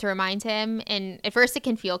text him to remind him. And at first it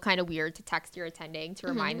can feel kind of weird to text your attending to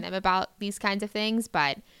remind them about these kinds of things.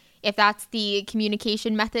 But if that's the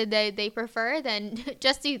communication method that they prefer, then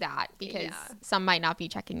just do that because some might not be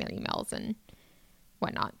checking their emails and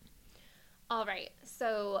whatnot. All right.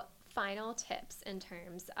 So final tips in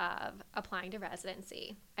terms of applying to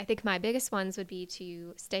residency. I think my biggest ones would be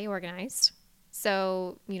to stay organized.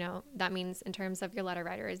 So, that means in terms of your letter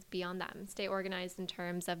writers, be on them. Stay organized in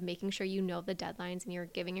terms of making sure you know the deadlines and you're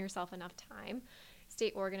giving yourself enough time.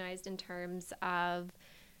 Stay organized in terms of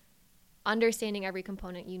understanding every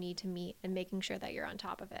component you need to meet and making sure that you're on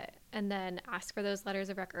top of it. And then ask for those letters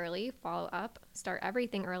of rec early, follow up, start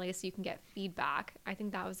everything early so you can get feedback. I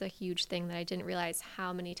think that was a huge thing that I didn't realize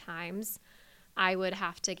how many times I would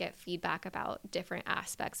have to get feedback about different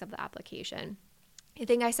aspects of the application. I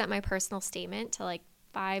think I sent my personal statement to like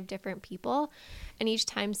 5 different people, and each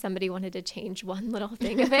time somebody wanted to change one little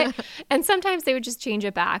thing of it, and sometimes they would just change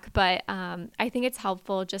it back. But I think it's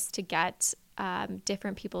helpful just to get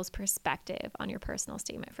different people's perspective on your personal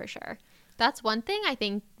statement for sure. That's one thing I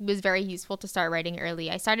think was very useful to start writing early.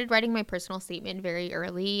 I started writing my personal statement very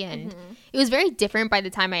early, and it was very different by the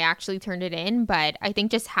time I actually turned it in. But I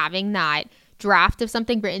think just having that draft of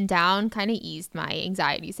something written down kind of eased my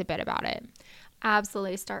anxieties a bit about it.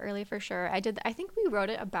 Absolutely. Start early for sure. I think we wrote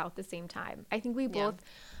it about the same time. I think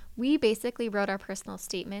we basically wrote our personal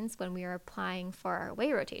statements when we were applying for our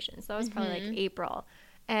away rotation. So that was probably like April.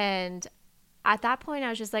 And at that point, I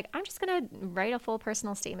was just like, I'm just going to write a full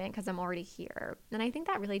personal statement because I'm already here. And I think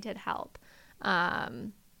that really did help.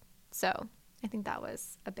 So I think that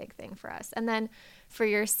was a big thing for us. And then for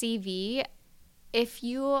your CV, if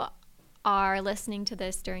you are listening to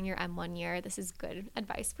this during your M1 year, this is good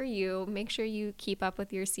advice for you. Make sure you keep up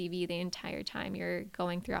with your CV the entire time you're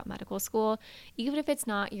going throughout medical school. Even if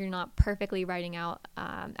you're not perfectly writing out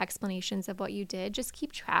explanations of what you did, just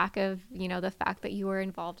keep track of, the fact that you were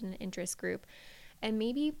involved in an interest group. And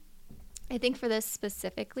maybe, I think for this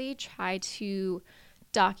specifically, try to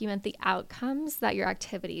document the outcomes that your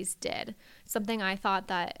activities did. Something I thought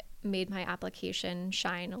that made my application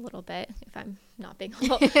shine a little bit, if I'm not being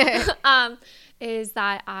humble, is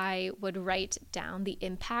that I would write down the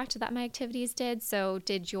impact that my activities did. So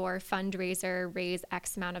did your fundraiser raise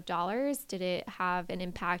X amount of dollars? Did it have an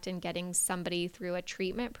impact in getting somebody through a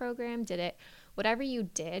treatment program? Whatever you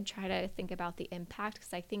did, try to think about the impact,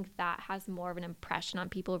 because I think that has more of an impression on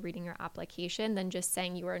people reading your application than just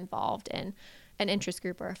saying you were involved in an interest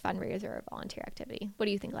group or a fundraiser or a volunteer activity. What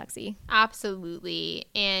do you think, Lexi? Absolutely.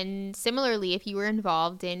 And similarly, if you were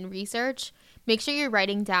involved in research, make sure you're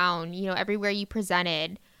writing down, everywhere you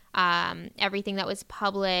presented, everything that was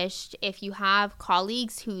published. If you have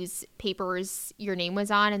colleagues whose papers your name was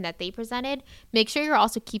on and that they presented, make sure you're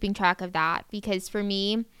also keeping track of that. Because for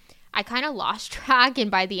me, I kind of lost track, and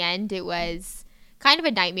by the end, it was kind of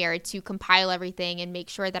a nightmare to compile everything and make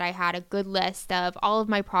sure that I had a good list of all of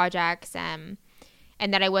my projects, and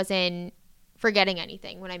that I wasn't forgetting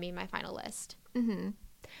anything when I made my final list. Mm-hmm.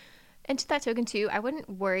 And to that token too, I wouldn't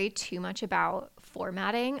worry too much about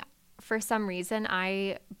formatting. For some reason,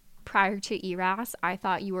 prior to ERAS, I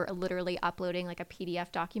thought you were literally uploading like a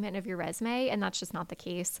PDF document of your resume, and that's just not the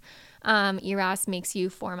case. ERAS makes you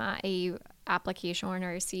format a application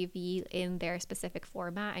or a CV in their specific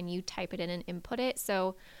format, and you type it in and input it.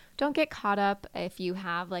 So don't get caught up if you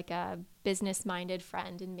have like a business-minded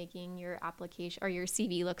friend in making your application or your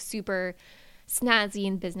CV look super snazzy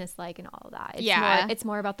and business-like and all of that. It's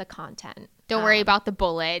more about the content. Don't worry about the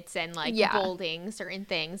bullets and bolding certain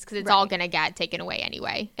things, because it's all going to get taken away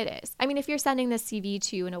anyway. It is. I mean, if you're sending this CV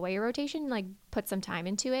to an away rotation, put some time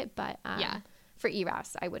into it. But for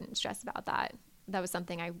ERAS, I wouldn't stress about that. That was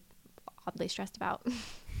something I oddly stressed about.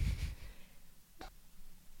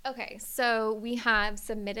 Okay, so we have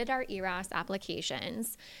submitted our ERAS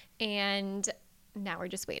applications, and now we're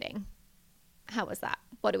just waiting. How was that?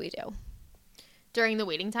 What do we do? During the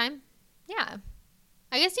waiting time? Yeah.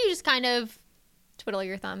 I guess you just kind of twiddle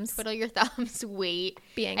your thumbs, wait.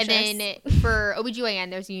 Be anxious. And then for OBGYN,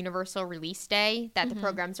 there's a universal release day that the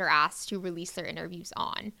programs are asked to release their interviews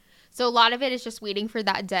on. So a lot of it is just waiting for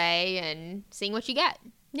that day and seeing what you get.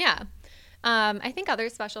 Yeah. I think other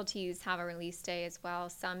specialties have a release day as well.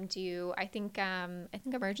 Some do. I think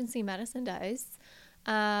emergency medicine does.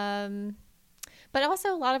 But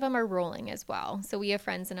also a lot of them are rolling as well. So we have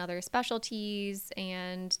friends in other specialties,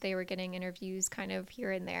 and they were getting interviews kind of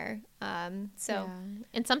here and there. And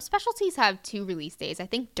some specialties have 2 release days. I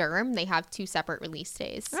think Derm, they have 2 separate release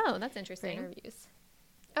days. Oh, that's interesting. For interviews.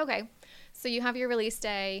 Okay. So you have your release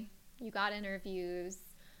day. You got interviews.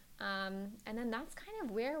 And then that's kind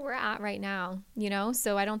of where we're at right now,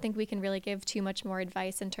 So I don't think we can really give too much more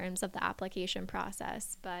advice in terms of the application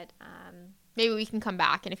process. But Maybe we can come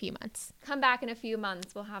back in a few months. Come back in a few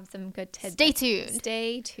months. We'll have some good tidbits. Stay tuned.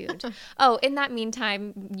 Stay tuned. Oh, in that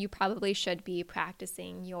meantime, you probably should be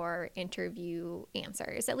practicing your interview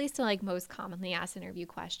answers, at least to like most commonly asked interview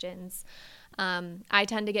questions. I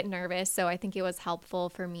tend to get nervous, so I think it was helpful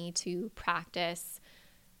for me to practice,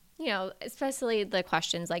 you know, especially the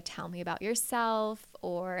questions like tell me about yourself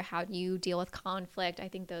or how do you deal with conflict. I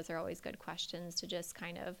think those are always good questions to just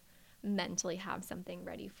kind of mentally have something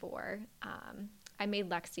ready for. I made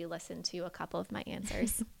Lexi listen to a couple of my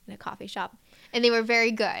answers in a coffee shop. And they were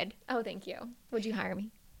very good. Oh, thank you. Would you hire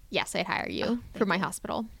me? Yes, I'd hire you for my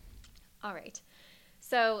hospital. All right.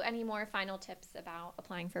 So any more final tips about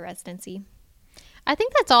applying for residency? I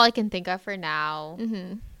think that's all I can think of for now.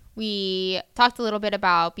 Mm-hmm. We talked a little bit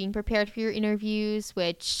about being prepared for your interviews,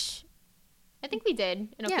 which I think we did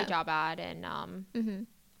an okay job at. And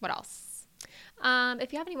what else?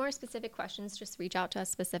 If you have any more specific questions, just reach out to us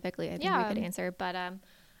specifically. I think we could answer. But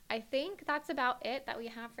I think that's about it that we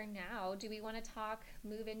have for now. Do we want to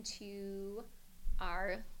move into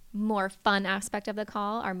our more fun aspect of the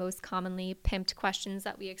call, our most commonly pimped questions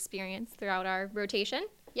that we experience throughout our rotation?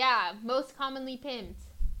 Yeah, most commonly pimped.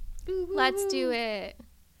 Let's do it.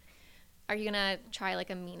 Are you going to try like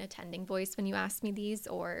a mean attending voice when you ask me these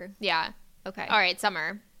or? Yeah. Okay. All right,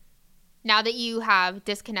 Summer. Now that you have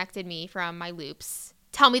disconnected me from my loops,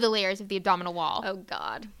 tell me the layers of the abdominal wall. Oh,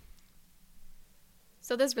 God.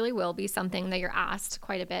 So this really will be something that you're asked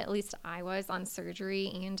quite a bit. At least I was on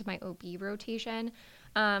surgery and my OB rotation.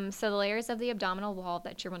 So the layers of the abdominal wall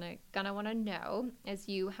that you're gonna want to know is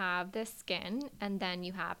you have the skin, and then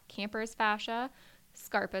you have Camper's fascia,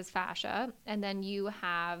 Scarpa's fascia, and then you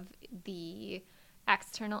have the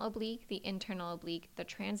external oblique, the internal oblique, the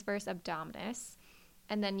transverse abdominis.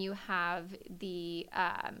 And then you have the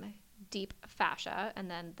deep fascia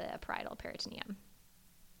and then the parietal peritoneum.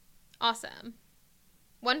 Awesome.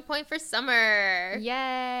 1 point for Summer.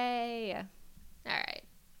 Yay. All right.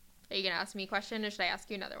 Are you going to ask me a question or should I ask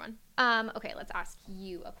you another one? Okay, let's ask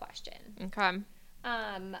you a question. Okay.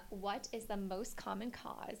 What is the most common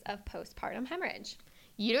cause of postpartum hemorrhage?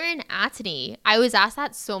 Uterine atony. I was asked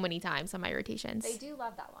that so many times on my rotations. They do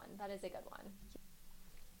love that one. That is a good one.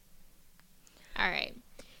 All right.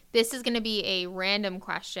 This is going to be a random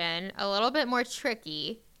question, a little bit more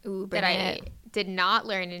tricky. Ooh, that I did not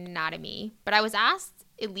learn in anatomy, but I was asked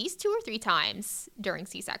at least 2 or 3 times during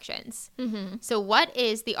C-sections. Mm-hmm. So what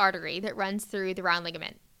is the artery that runs through the round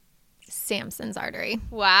ligament? Samson's artery.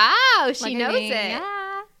 Wow, she knows it.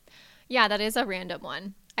 Yeah, that is a random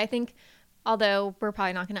one. I think, although we're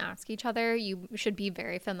probably not going to ask each other, you should be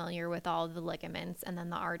very familiar with all the ligaments and then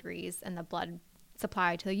the arteries and the blood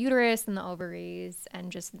supply to the uterus and the ovaries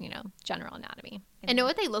and just, you know, general anatomy. And know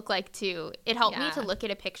what they look like, too. It helped me to look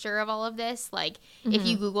at a picture of all of this. Like, if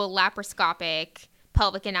you Google laparoscopic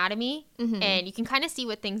pelvic anatomy, and you can kind of see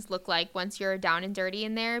what things look like once you're down and dirty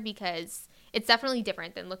in there, because it's definitely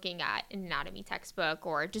different than looking at an anatomy textbook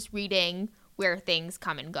or just reading where things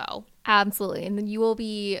come and go. Absolutely. And then you will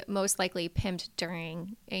be most likely pimped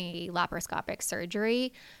during a laparoscopic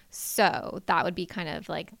surgery. So that would be kind of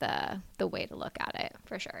like the way to look at it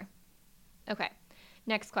for sure. Okay.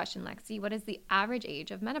 Next question, Lexi. What is the average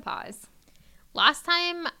age of menopause? Last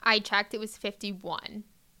time I checked, it was 51.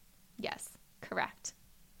 Yes, correct.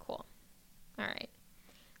 Cool. All right.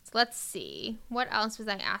 So let's see. What else was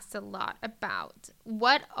I asked a lot about?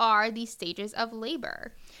 What are the stages of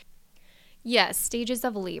labor? Yes, stages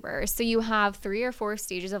of labor. So you have 3 or 4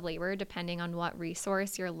 stages of labor depending on what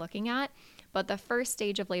resource you're looking at. But the first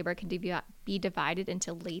stage of labor can be divided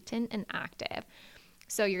into latent and active.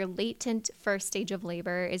 So your latent first stage of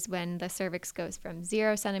labor is when the cervix goes from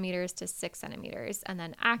 0 centimeters to 6 centimeters. And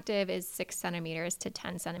then active is 6 centimeters to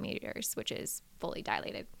 10 centimeters, which is fully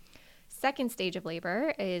dilated. Second stage of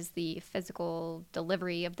labor is the physical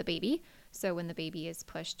delivery of the baby. So when the baby is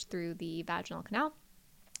pushed through the vaginal canal.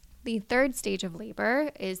 The third stage of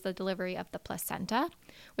labor is the delivery of the placenta,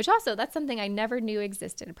 which also, that's something I never knew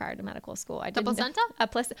existed prior to medical school. The placenta?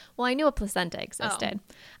 Well, I knew a placenta existed.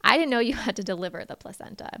 Oh. I didn't know you had to deliver the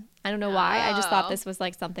placenta. I don't know why. I just thought this was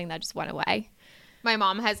like something that just went away. My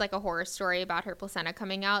mom has like a horror story about her placenta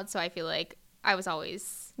coming out, so I feel like I was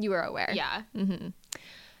always... You were aware. Yeah. Mm-hmm.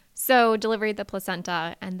 So delivery of the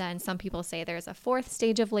placenta, and then some people say there's a 4th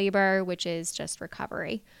stage of labor, which is just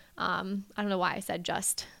recovery. I don't know why I said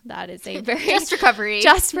just. That is a very... just recovery.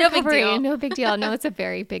 Just recovery. No big deal. No big deal. No, it's a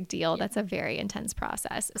very big deal. That's a very intense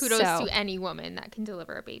process. Kudos to any woman that can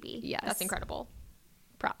deliver a baby. Yes. That's incredible.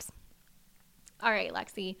 Props. All right,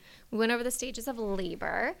 Lexi. We went over the stages of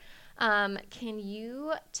labor. Can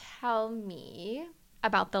you tell me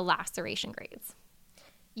about the laceration grades?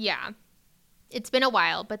 Yeah. It's been a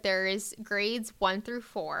while, but there is grades 1 through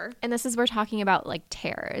 4. And this is, we're talking about like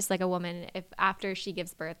tears. Like a woman, if after she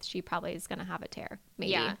gives birth, she probably is going to have a tear.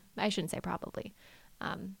 Maybe. Yeah. I shouldn't say probably.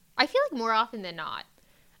 I feel like more often than not,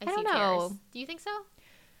 I don't see know. tears. Do you think so?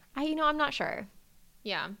 I'm not sure.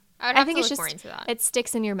 Yeah. I would have think to it's look just, more into that. it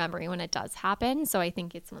sticks in your memory when it does happen. So I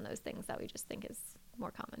think it's one of those things that we just think is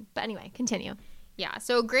more common. But anyway, continue. Yeah.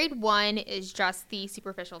 So grade 1 is just the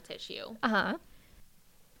superficial tissue. Uh-huh.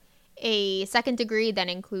 A second degree then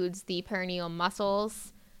includes the perineal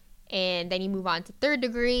muscles. And then you move on to third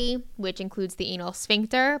degree, which includes the anal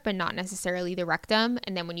sphincter, but not necessarily the rectum.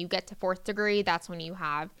 And then when you get to fourth degree, that's when you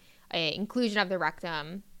have an inclusion of the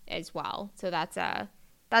rectum as well. So that's a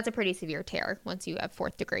pretty severe tear once you have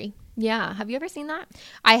fourth degree. Yeah. Have you ever seen that?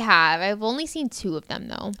 I have. I've only seen 2 of them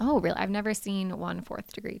though. Oh, really? I've never seen one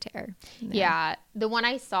fourth degree tear. No. Yeah. The one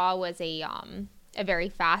I saw was a very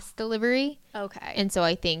fast delivery. Okay. And so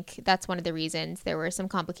I think that's one of the reasons there were some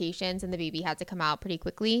complications and the baby had to come out pretty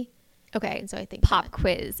quickly. Okay. And so I think pop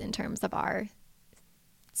quiz in terms of our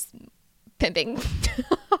pimping.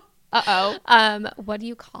 Uh-oh. What do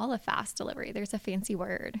you call a fast delivery? There's a fancy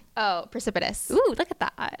word. Oh, precipitous. Ooh, look at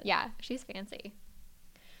that. Yeah. She's fancy.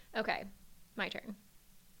 Okay. My turn.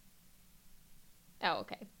 Oh,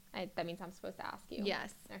 okay. That means I'm supposed to ask you.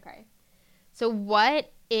 Yes. Okay. So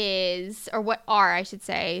what are, I should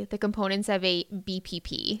say, the components of a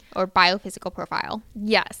BPP or biophysical profile?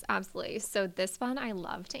 Yes, absolutely. So this one I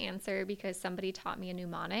love to answer because somebody taught me a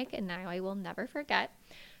mnemonic and now I will never forget.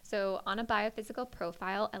 So on a biophysical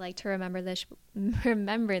profile, I like to remember this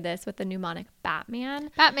with the mnemonic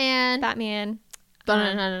Batman. Batman.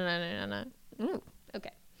 Ooh,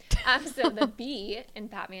 okay. So the B in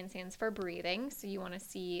Batman stands for breathing. So you want to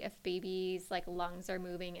see if babies' like lungs are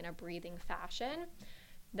moving in a breathing fashion.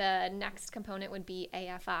 The next component would be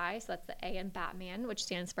AFI. So that's the A in Batman, which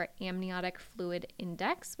stands for amniotic fluid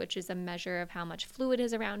index, which is a measure of how much fluid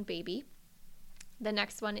is around baby. The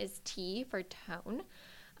next one is T for tone,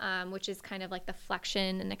 which is kind of like the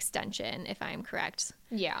flexion and extension, if I'm correct.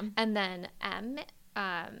 Yeah. And then M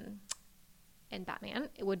in Batman,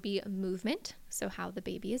 it would be movement, so how the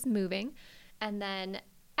baby is moving. And then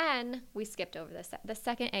N, we skipped over this. The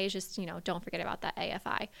second A is just, don't forget about that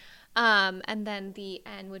AFI. And then the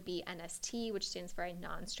N would be NST, which stands for a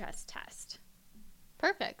non-stress test.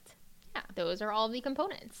 Perfect. Yeah. Those are all the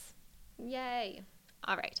components. Yay.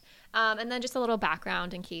 All right. And then just a little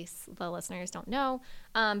background in case the listeners don't know.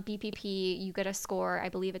 BPP, you get a score, I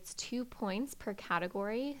believe it's 2 points per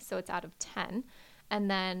category, so it's out of 10. And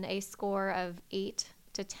then a score of 8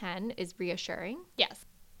 to 10 is reassuring. Yes.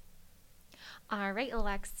 All right,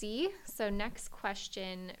 Lexi. So next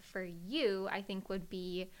question for you, I think, would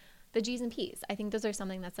be the G's and P's. I think those are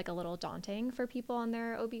something that's like a little daunting for people on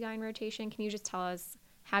their OB/GYN rotation. Can you just tell us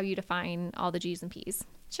how you define all the G's and P's?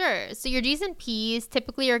 Sure. So your G's and P's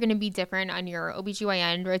typically are going to be different on your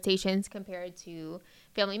OBGYN rotations compared to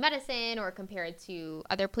family medicine or compared to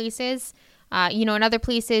other places. In other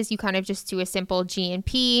places, you kind of just do a simple G and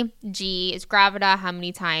P. G is gravida, how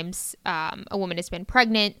many times a woman has been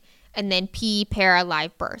pregnant, and then P, para,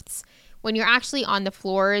 live births. When you're actually on the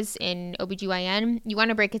floors in OBGYN, you want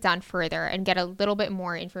to break it down further and get a little bit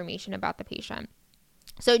more information about the patient.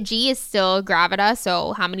 So G is still gravida,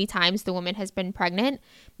 so how many times the woman has been pregnant.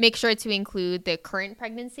 Make sure to include the current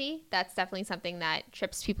pregnancy. That's definitely something that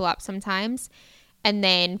trips people up sometimes. And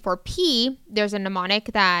then for P, there's a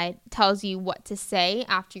mnemonic that tells you what to say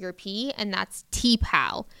after your P, and that's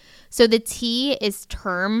TPAL. So the T is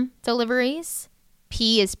term deliveries,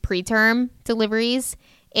 P is preterm deliveries,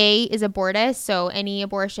 A is abortus, so any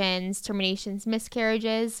abortions, terminations,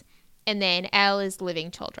 miscarriages, and then L is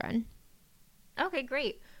living children. Okay,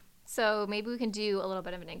 great. So maybe we can do a little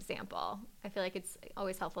bit of an example. I feel like it's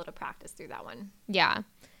always helpful to practice through that one. Yeah.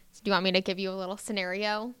 So do you want me to give you a little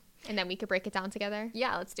scenario and then we could break it down together?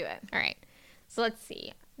 Yeah, let's do it. All right. So let's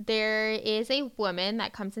see. There is a woman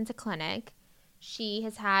that comes into clinic. She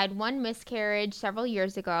has had one miscarriage several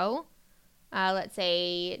years ago. Let's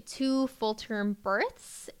say 2 full-term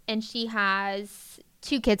births, and she has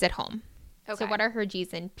 2 kids at home. Okay. So what are her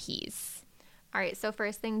G's and P's? All right, so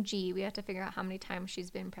first thing, G, we have to figure out how many times she's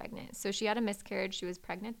been pregnant. So she had a miscarriage. She was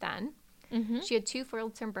pregnant then. Mm-hmm. She had 2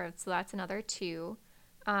 full-term births, so that's another 2.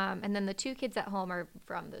 And then the 2 kids at home are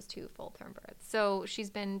from those 2 full-term births. So she's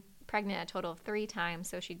been pregnant a total of 3 times,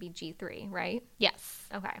 so she'd be G3, right? Yes.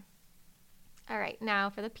 Okay. All right, now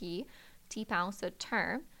for the P, T-PAL, so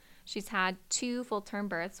term. She's had 2 full-term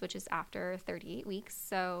births, which is after 38 weeks,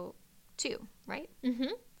 so 2, right?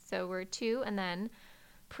 Mm-hmm. So we're 2, and then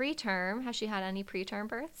preterm, has she had any preterm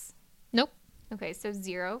births? Nope. Okay, so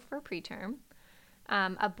 0 for preterm.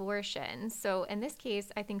 Abortion. So in this case,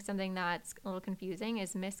 I think something that's a little confusing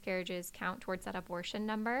is miscarriages count towards that abortion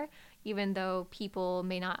number, even though people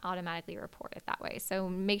may not automatically report it that way. So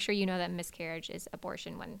make sure you know that miscarriage is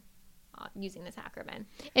abortion when using this acronym.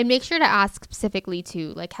 And make sure to ask specifically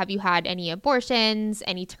too, like, have you had any abortions,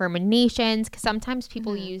 any terminations? Because sometimes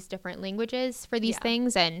people use different languages for these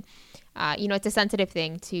things, and it's a sensitive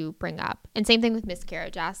thing to bring up. And same thing with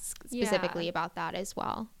miscarriage. Ask specifically about that as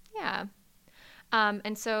well. Yeah.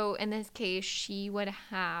 And so in this case, she would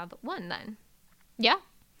have one then. Yeah.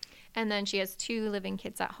 And then she has 2 living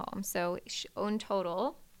kids at home. So in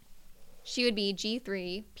total, she would be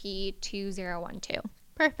G3P2012.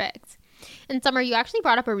 Perfect. And Summer, you actually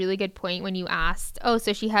brought up a really good point when you asked,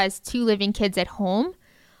 so she has 2 living kids at home.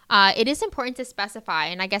 It is important to specify,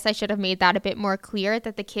 and I guess I should have made that a bit more clear,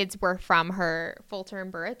 that the kids were from her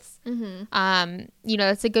full-term births.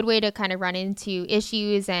 It's a good way to kind of run into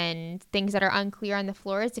issues and things that are unclear on the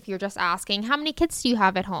floors if you're just asking, how many kids do you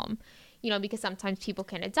have at home? Because sometimes people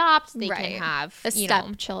can adopt, they can have a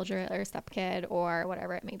stepchildren or stepkid or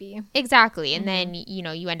whatever it may be. Exactly. And then,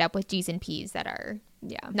 you end up with G's and P's that are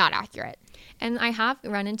not accurate. And I have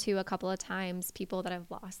run into a couple of times people that have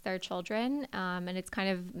lost their children, and it's kind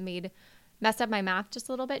of messed up my math just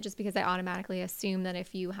a little bit, just because I automatically assume that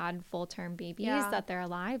if you had full-term babies that they're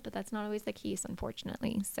alive, but that's not always the case,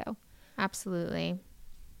 unfortunately. So absolutely.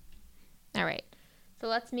 All right. So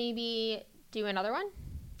let's maybe do another one.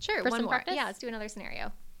 Sure, for one some more. practice? Yeah, let's do another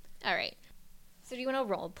scenario. All right. So do you want to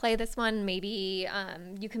role play this one? Maybe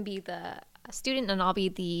you can be the student and I'll be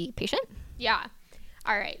the patient. Yeah.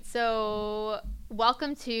 All right. So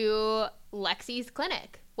welcome to Lexi's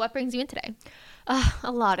clinic. What brings you in today?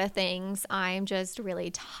 A lot of things. I'm just really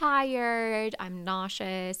tired. I'm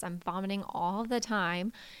nauseous. I'm vomiting all the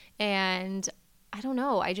time. And I don't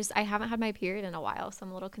know. I haven't had my period in a while, so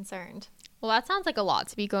I'm a little concerned. Well, that sounds like a lot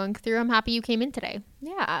to be going through. I'm happy you came in today.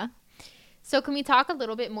 Yeah. So can we talk a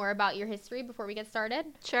little bit more about your history before we get started?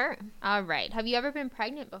 Sure. All right. Have you ever been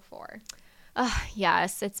pregnant before?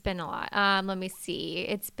 Yes, it's been a lot. Let me see.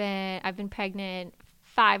 I've been pregnant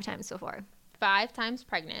 5 times before. 5 times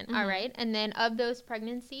pregnant. All right. And then of those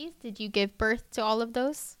pregnancies, did you give birth to all of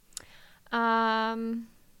those?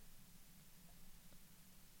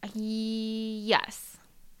 Yes.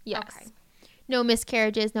 Okay. No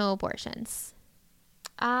miscarriages, no abortions.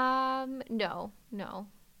 No.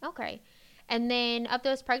 Okay. And then of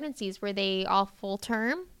those pregnancies, were they all full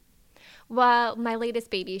term? Well, my latest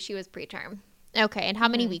baby, she was preterm. Okay. And how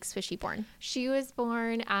many weeks was she born? She was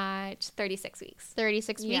born at 36 weeks.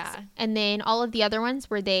 36 weeks? Yeah. And then all of the other ones,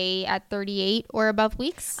 were they at 38 or above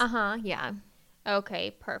weeks? Yeah.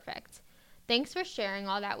 Okay, perfect. Thanks for sharing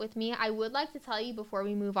all that with me. I would like to tell you before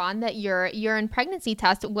we move on that your urine pregnancy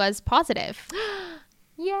test was positive.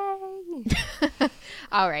 Yay!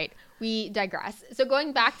 All right, we digress. So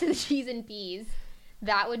going back to the G's and P's,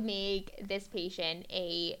 that would make this patient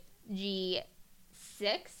a G6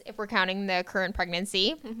 if we're counting the current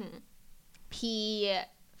pregnancy.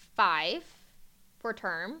 P5 for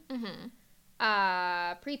term.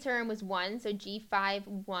 Preterm was 1, so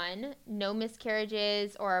G5 1. No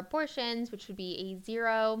miscarriages or abortions, which would be a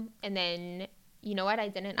 0. And then, you know what? I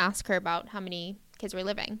didn't ask her about how many kids were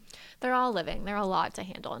living. They're all living. They're a lot to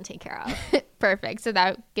handle and take care of. Perfect. So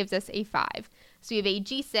that gives us a 5. So we have a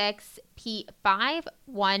G6 P5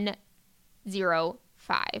 1 0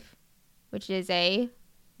 5, which is a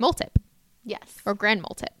multip. Yes. Or grand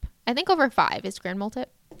multip. I think over 5 is grand multip.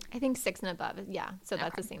 I think 6 and above. Yeah. So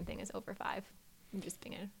that's the same thing as over 5. I'm just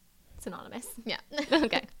being synonymous. Yeah.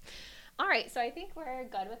 Okay. All right. So I think we're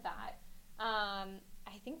good with that.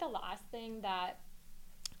 I think the last thing that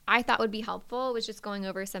I thought would be helpful was just going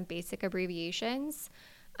over some basic abbreviations.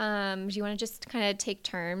 Do you want to just kind of take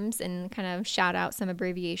terms and kind of shout out some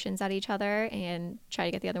abbreviations at each other and try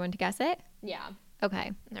to get the other one to guess it? Yeah.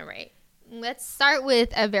 Okay. All right. Let's start with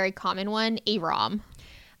a very common one, AROM.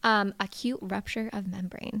 Acute rupture of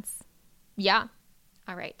membranes. Yeah.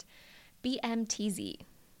 All right. BMTZ.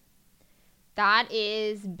 That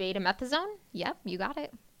is betamethasone. Yep, you got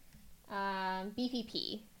it.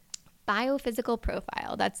 BPP. Biophysical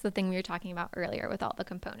profile. That's the thing we were talking about earlier with all the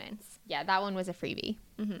components. Yeah, that one was a freebie.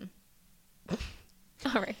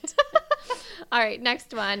 All right. All right,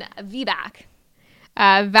 next one, VBAC.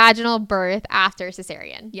 Vaginal birth after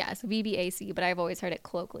cesarean. Yes, VBAC, but I've always heard it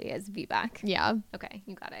colloquially as VBAC. Yeah. Okay,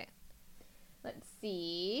 you got it. Let's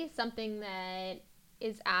see. Something that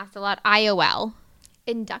is asked a lot. IOL.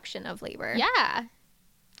 Induction of labor. Yeah.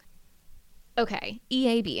 Okay,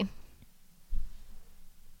 EAB.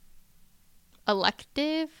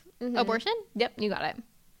 Elective abortion. Yep, you got it.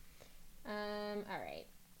 All right.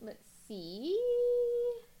 Let's see.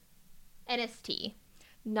 NST.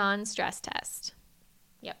 Non-stress test.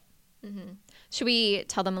 Yep. Should we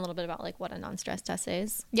tell them a little bit about like what a non-stress test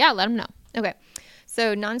is? Yeah, let them know. Okay.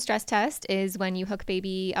 So non-stress test is when you hook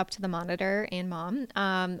baby up to the monitor and mom.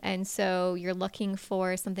 And so you're looking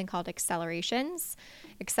for something called accelerations.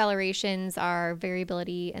 Accelerations are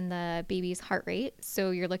variability in the baby's heart rate.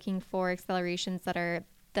 So you're looking for accelerations that are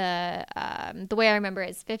the way I remember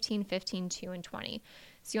it is 15, 15, 2, and 20.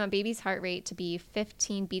 So you want baby's heart rate to be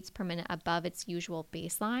 15 beats per minute above its usual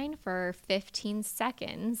baseline for 15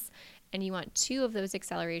 seconds. And you want 2 of those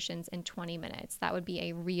accelerations in 20 minutes. That would be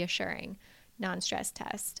a reassuring non-stress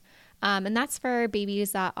test. And that's for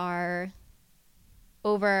babies that are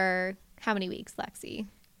over how many weeks, Lexi?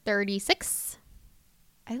 36.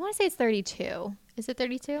 I want to say it's 32. Is it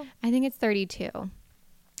 32? I think it's 32.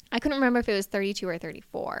 I couldn't remember if it was 32 or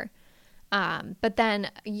 34. But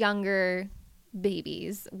then younger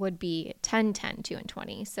babies would be 10, 10, 2, and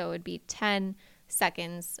 20. So it would be 10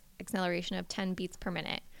 seconds, acceleration of 10 beats per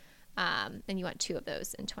minute. And you want 2 of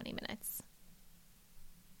those in 20 minutes.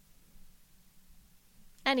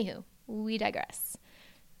 Anywho, we digress.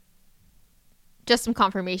 Just some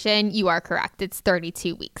confirmation. You are correct. It's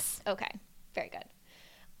 32 weeks. Okay, very good.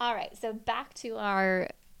 All right, so back to our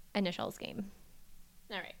initials game.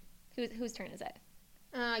 All right. Whose turn is it?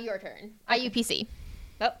 Your turn. IUPC.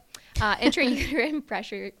 Oh, intrauterine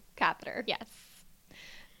pressure catheter. Yes.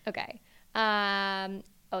 Okay.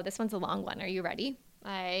 This one's a long one. Are you ready?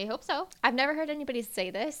 I hope so. I've never heard anybody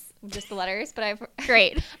say this, just the letters, but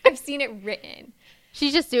Great. I've seen it written.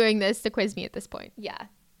 She's just doing this to quiz me at this point. Yeah.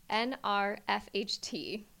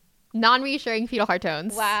 NRFHT. Non-reassuring fetal heart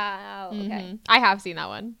tones. Wow. Okay. Mm-hmm. I have seen that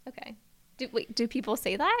one. Okay. Do people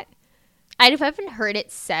say that? I haven't heard it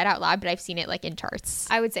said out loud, but I've seen it like in charts.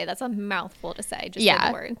 I would say that's a mouthful to say. Just say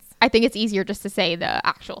the words. I think it's easier just to say the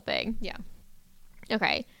actual thing. Yeah.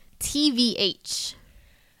 Okay. TVH.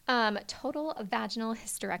 Total vaginal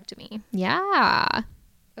hysterectomy. Yeah.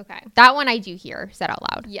 Okay. That one I do hear said out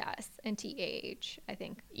loud. Yes. And TAH, I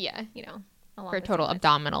think. Yeah. Along For with total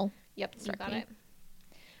abdominal. Yep. You got it.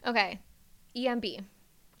 Okay. EMB.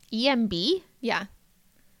 EMB? Yeah.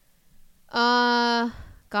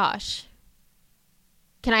 Gosh.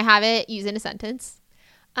 Can I have it used in a sentence?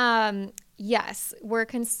 Yes. We're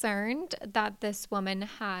concerned that this woman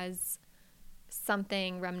has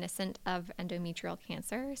something reminiscent of endometrial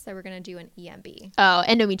cancer. So we're going to do an EMB. Oh,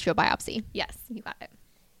 endometrial biopsy. Yes, you got it.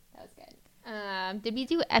 That was good. Did we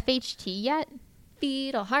do FHT yet?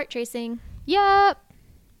 Fetal heart tracing. Yep.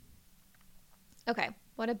 Okay.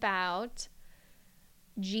 What about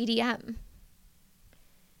GDM?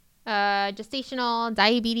 Gestational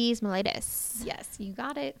diabetes mellitus. Yes, you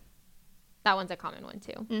got it. That one's a common one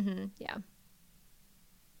too. Mm-hmm. Yeah.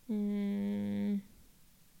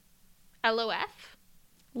 LOF?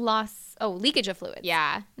 Leakage of fluids.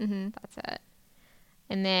 Yeah. Mm-hmm. That's it.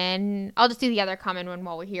 And then I'll just do the other common one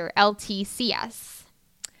while we're here. LTCS.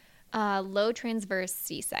 Low transverse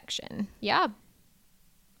C-section. Yeah.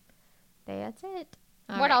 That's it.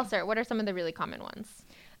 What else what are some of the really common ones?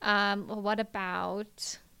 What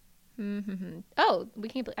about... I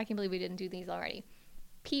can't believe we didn't do these already.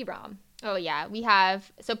 PROM. Oh, yeah. We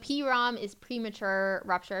have... So PROM is premature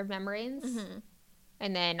rupture of membranes. Mm-hmm.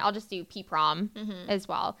 And then I'll just do PPROM as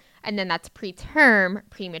well. And then that's preterm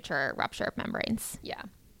premature rupture of membranes. Yeah.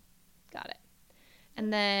 Got it.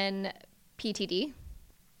 And then PTD.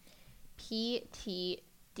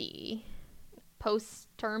 PTD.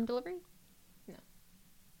 Post-term delivery? No.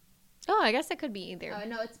 Oh, I guess it could be either. Oh,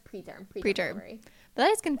 no, it's preterm. Preterm. Delivery. That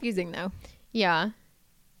is confusing, though. Yeah.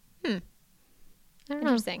 I don't know.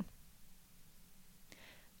 Interesting.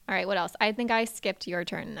 All right, what else? I think I skipped your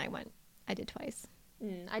turn and I did twice.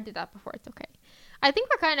 I did that before. It's okay. I think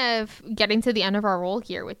we're kind of getting to the end of our role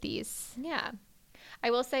here with these. Yeah. I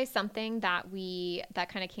will say something that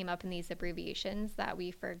kind of came up in these abbreviations that we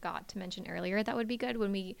forgot to mention earlier that would be good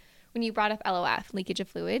when you brought up LOF, leakage of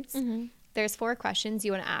fluids. Mm-hmm. There's 4 questions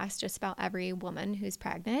you want to ask just about every woman who's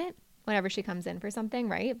pregnant whenever she comes in for something,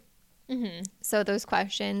 right? Mm-hmm. So those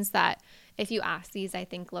questions that if you ask these, I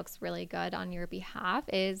think looks really good on your behalf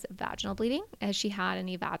is vaginal bleeding. Has she had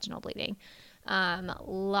any vaginal bleeding?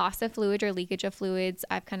 Loss of fluid or leakage of fluids.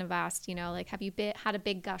 I've kind of asked, have you had a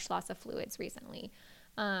big gush loss of fluids recently?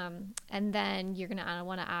 And then you're going to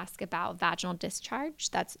want to ask about vaginal discharge.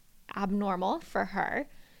 That's abnormal for her.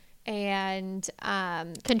 And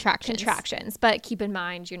contractions. But keep in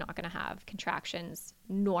mind, you're not going to have contractions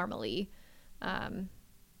normally. I'm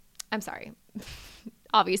sorry.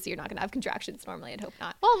 obviously you're not going to have contractions normally. I'd hope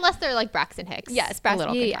not. Well, unless they're like Braxton Hicks. Yes,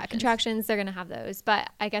 contractions, they're going to have those. But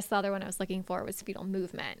I guess the other one I was looking for was fetal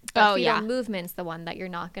movement. But fetal movement's the one that you're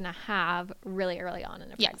not going to have really early on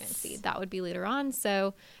in a pregnancy. That would be later on.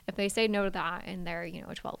 So if they say no to that and they're,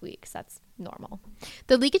 12 weeks, that's normal.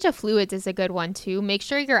 The leakage of fluids is a good one too. Make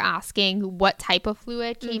sure you're asking what type of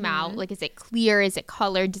fluid came out. Like, is it clear? Is it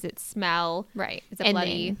colored? Does it smell? Right. Is it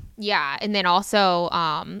bloody? And then also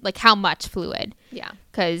like how much fluid. Yeah.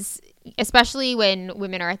 Because especially when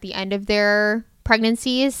women are at the end of their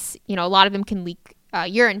pregnancies, a lot of them can leak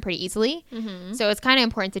urine pretty easily. So it's kind of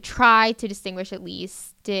important to try to distinguish at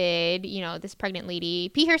least, did, this pregnant lady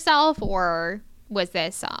pee herself, or was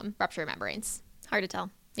this rupture of membranes? Hard to tell.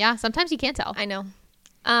 Yeah, sometimes you can't tell. I know.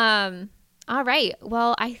 All right.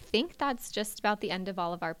 Well, I think that's just about the end of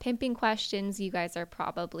all of our pimping questions. You guys are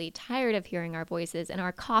probably tired of hearing our voices, and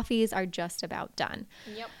our coffees are just about done.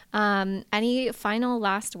 Yep. Any final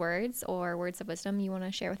last words or words of wisdom you want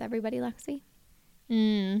to share with everybody, Lexi?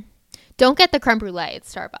 Don't get the creme brulee at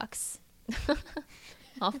Starbucks.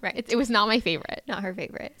 All right. It was not my favorite. Not her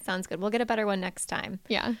favorite. Sounds good. We'll get a better one next time.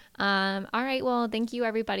 Yeah. All right. Well, thank you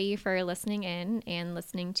everybody for listening in and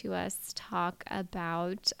listening to us talk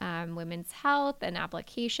about women's health and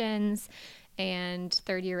applications and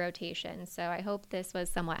third-year rotation. So I hope this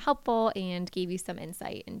was somewhat helpful and gave you some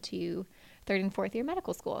insight into third and fourth year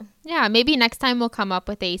medical school. Yeah. Maybe next time we'll come up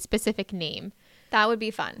with a specific name. That would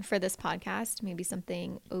be fun for this podcast. Maybe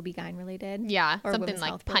something OB-GYN related. Yeah. Or something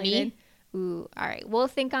like punny. Related. Ooh, all right. We'll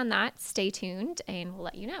think on that. Stay tuned and we'll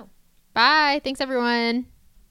let you know. Bye. Thanks, everyone.